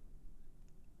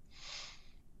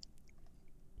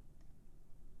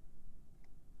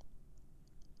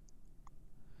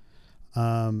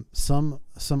 Some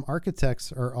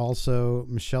architects are also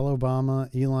Michelle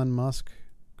Obama, Elon Musk,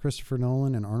 Christopher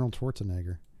Nolan, and Arnold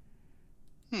Schwarzenegger.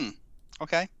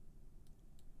 Okay.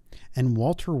 And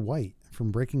Walter White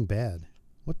from Breaking Bad.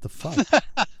 What the fuck?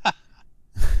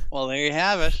 Well, there you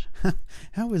have it.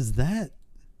 How is that?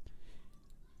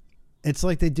 It's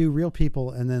like they do real people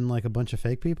and then like a bunch of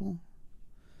fake people.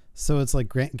 So it's like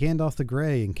Gandalf the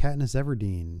Grey and Katniss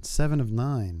Everdeen, 7 of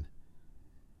 9.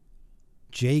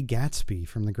 Jay Gatsby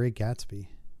from The Great Gatsby.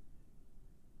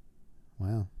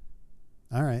 Wow.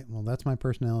 All right. Well, that's my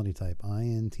personality type,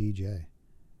 INTJ.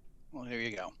 Well, here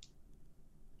you go.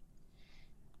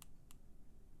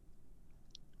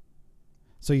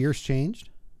 So yours changed?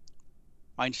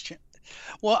 Mine's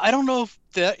well, I don't know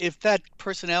if that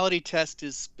personality test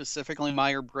is specifically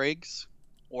Myers-Briggs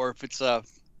or if it's a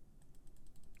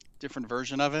different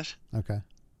version of it. Okay.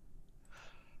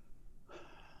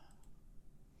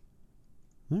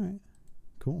 All right.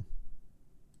 Cool.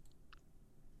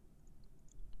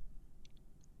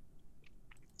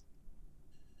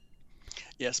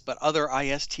 Yes, but other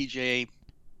ISTJ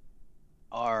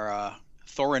are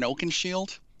Thorin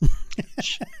Oakenshield,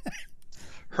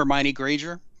 Hermione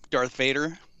Granger, Darth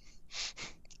Vader,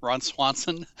 Ron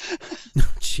Swanson,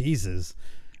 Jesus.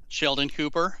 Sheldon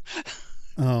Cooper,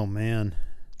 Oh, man.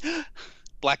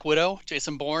 Black Widow,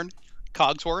 Jason Bourne,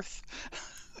 Cogsworth,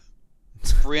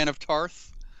 Brienne of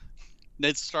Tarth,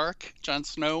 Ned Stark, Jon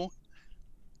Snow.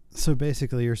 So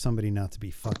basically you're somebody not to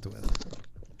be fucked with.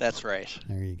 That's right.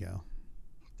 There you go.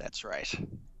 That's right.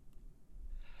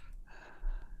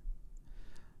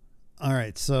 All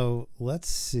right, so let's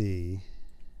see.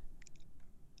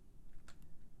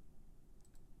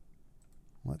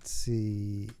 Let's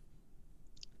see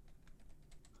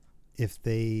if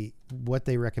what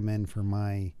they recommend for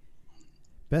my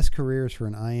best careers for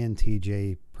an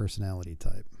INTJ personality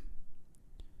type.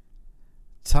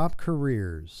 Top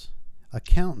careers: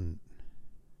 accountant,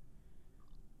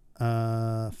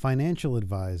 financial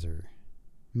advisor,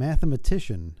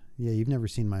 mathematician. Yeah, you've never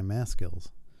seen my math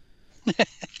skills.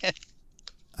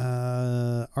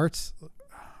 Arts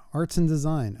and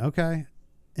design. Okay.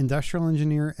 industrial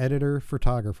engineer, editor,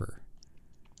 photographer.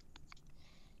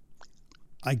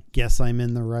 I guess I'm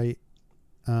in the right.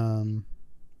 I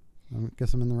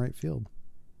guess I'm in the right field.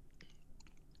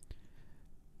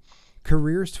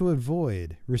 Careers to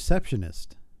avoid: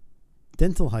 receptionist,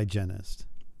 dental hygienist,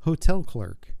 hotel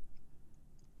clerk,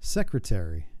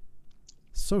 secretary,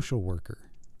 social worker.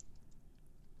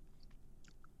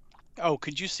 Oh,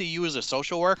 could you see you as a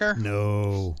social worker?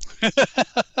 No.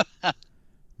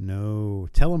 No.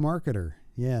 Telemarketer.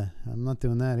 Yeah, I'm not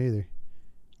doing that either.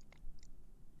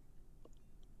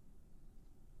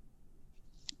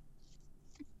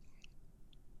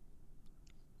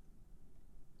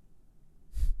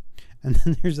 And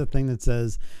then there's a thing that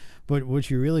says, but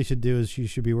what you really should do is you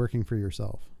should be working for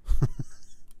yourself.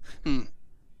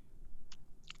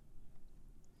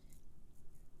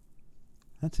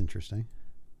 That's interesting.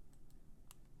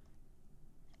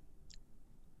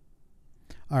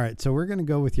 All right, so we're going to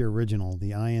go with your original,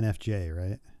 the INFJ,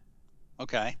 right?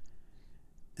 Okay.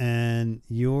 And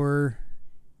your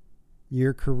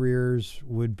careers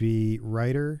would be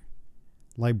writer,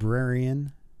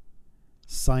 librarian,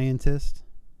 scientist,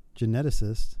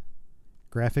 geneticist,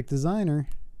 graphic designer,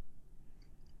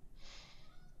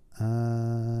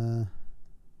 come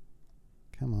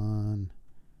on,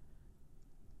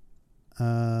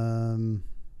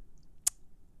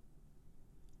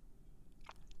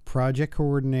 project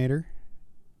coordinator,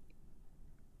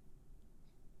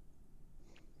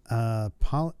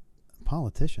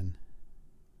 politician.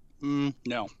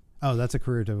 No. Oh, that's a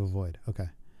career to avoid. Okay.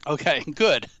 Okay,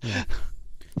 good. Yeah.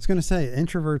 I was going to say,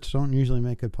 introverts don't usually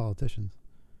make good politicians.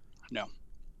 No.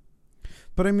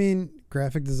 But I mean,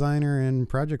 graphic designer and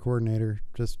project coordinator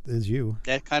just is you.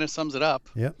 That kind of sums it up.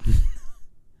 Yep.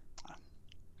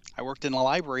 I worked in a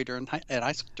library during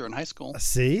high school.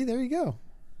 See, there you go.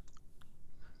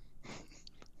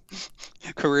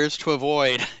 Careers to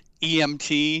avoid: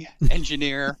 EMT,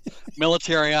 engineer,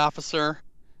 military officer,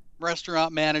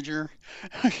 restaurant manager,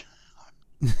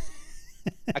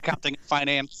 accounting and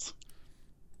finance.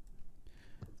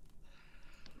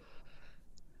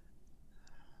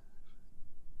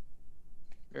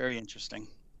 Very interesting.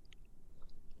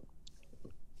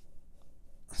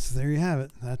 So there you have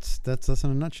it. That's us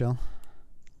in a nutshell.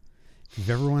 If you've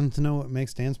ever wanted to know what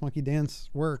makes Dance Monkey Dance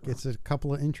work, it's a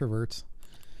couple of introverts.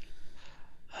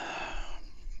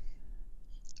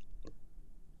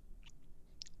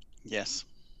 Yes.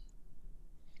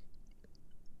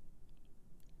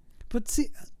 But see,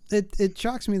 it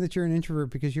shocks me that you're an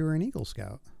introvert because you were an Eagle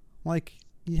Scout. Like,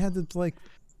 you had to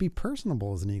be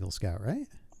personable as an Eagle Scout, right?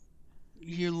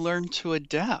 You learn to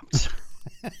adapt.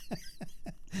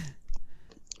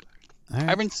 Right.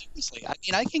 I mean, seriously, I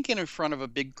mean, I can get in front of a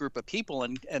big group of people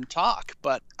and talk,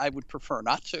 but I would prefer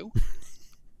not to.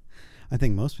 I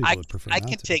think most people would prefer not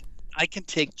to. I can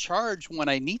take charge when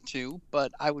I need to,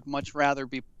 but I would much rather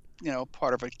be,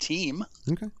 part of a team.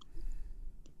 Okay.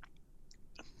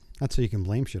 That's so you can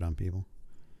blame shit on people.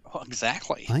 Well,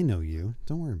 exactly. I know you.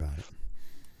 Don't worry about it.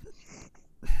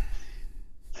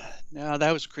 No,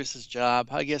 that was Chris's job.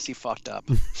 I guess he fucked up.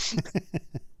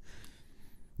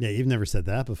 Yeah, you've never said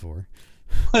that before.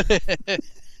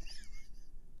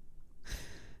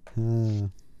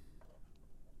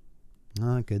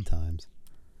 Good times.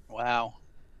 Wow.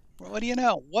 Well, what do you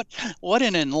know? What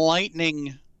an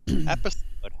enlightening episode,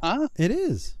 huh? It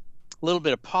is. A little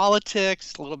bit of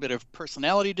politics, a little bit of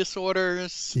personality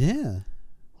disorders. Yeah.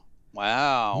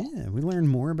 Wow. Yeah, we learn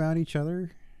more about each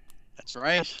other. That's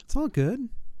right. It's all good.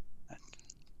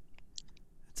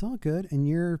 It's all good. And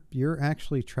you're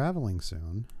actually traveling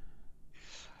soon.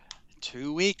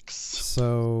 2 weeks.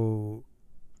 So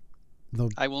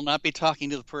I will not be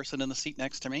talking to the person in the seat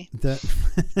next to me.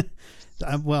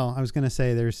 Well, I was going to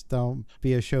say there'll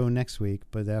be a show next week,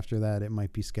 but after that it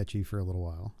might be sketchy for a little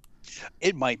while.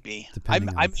 It might be. I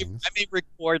may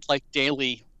record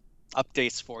daily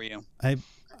updates for you. And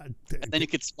then you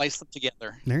could splice them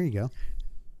together. There you go.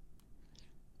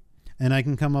 And I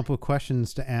can come up with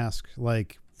questions to ask,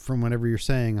 from whatever you're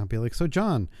saying. I'll be like, so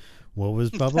John, what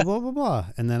was blah, blah, blah, blah, blah.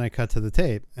 And then I cut to the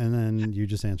tape, and then you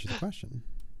just answer the question.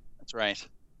 That's right.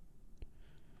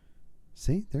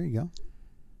 See, there you go.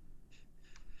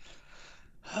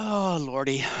 Oh,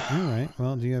 Lordy. All right.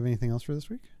 Well, do you have anything else for this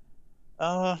week?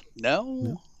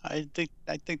 No. I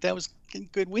think that was a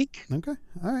good week. Okay.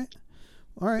 All right.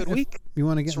 Good week. You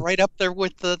want to get? It's right up there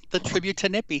with the tribute to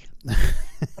Nippy.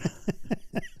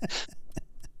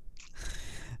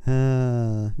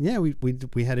 Yeah,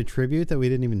 we had a tribute that we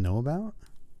didn't even know about.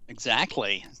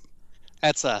 Exactly.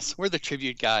 That's us. We're the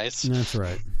tribute guys. That's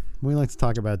right. We like to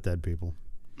talk about dead people.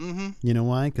 Mm-hmm. You know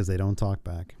why? Because they don't talk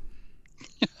back.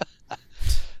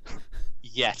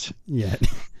 Yet. yet.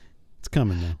 It's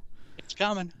coming though. It's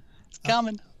coming. It's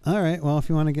coming. All right. Well, if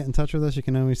you want to get in touch with us, you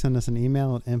can always send us an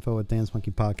email at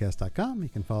info@dancemokeypodcast.com. You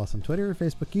can follow us on Twitter,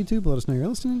 Facebook, YouTube. Let us know you're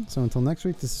listening. So until next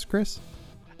week, this is Chris.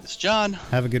 This is John.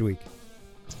 Have a good week.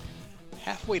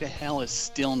 Halfway to hell is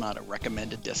still not a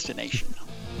recommended destination.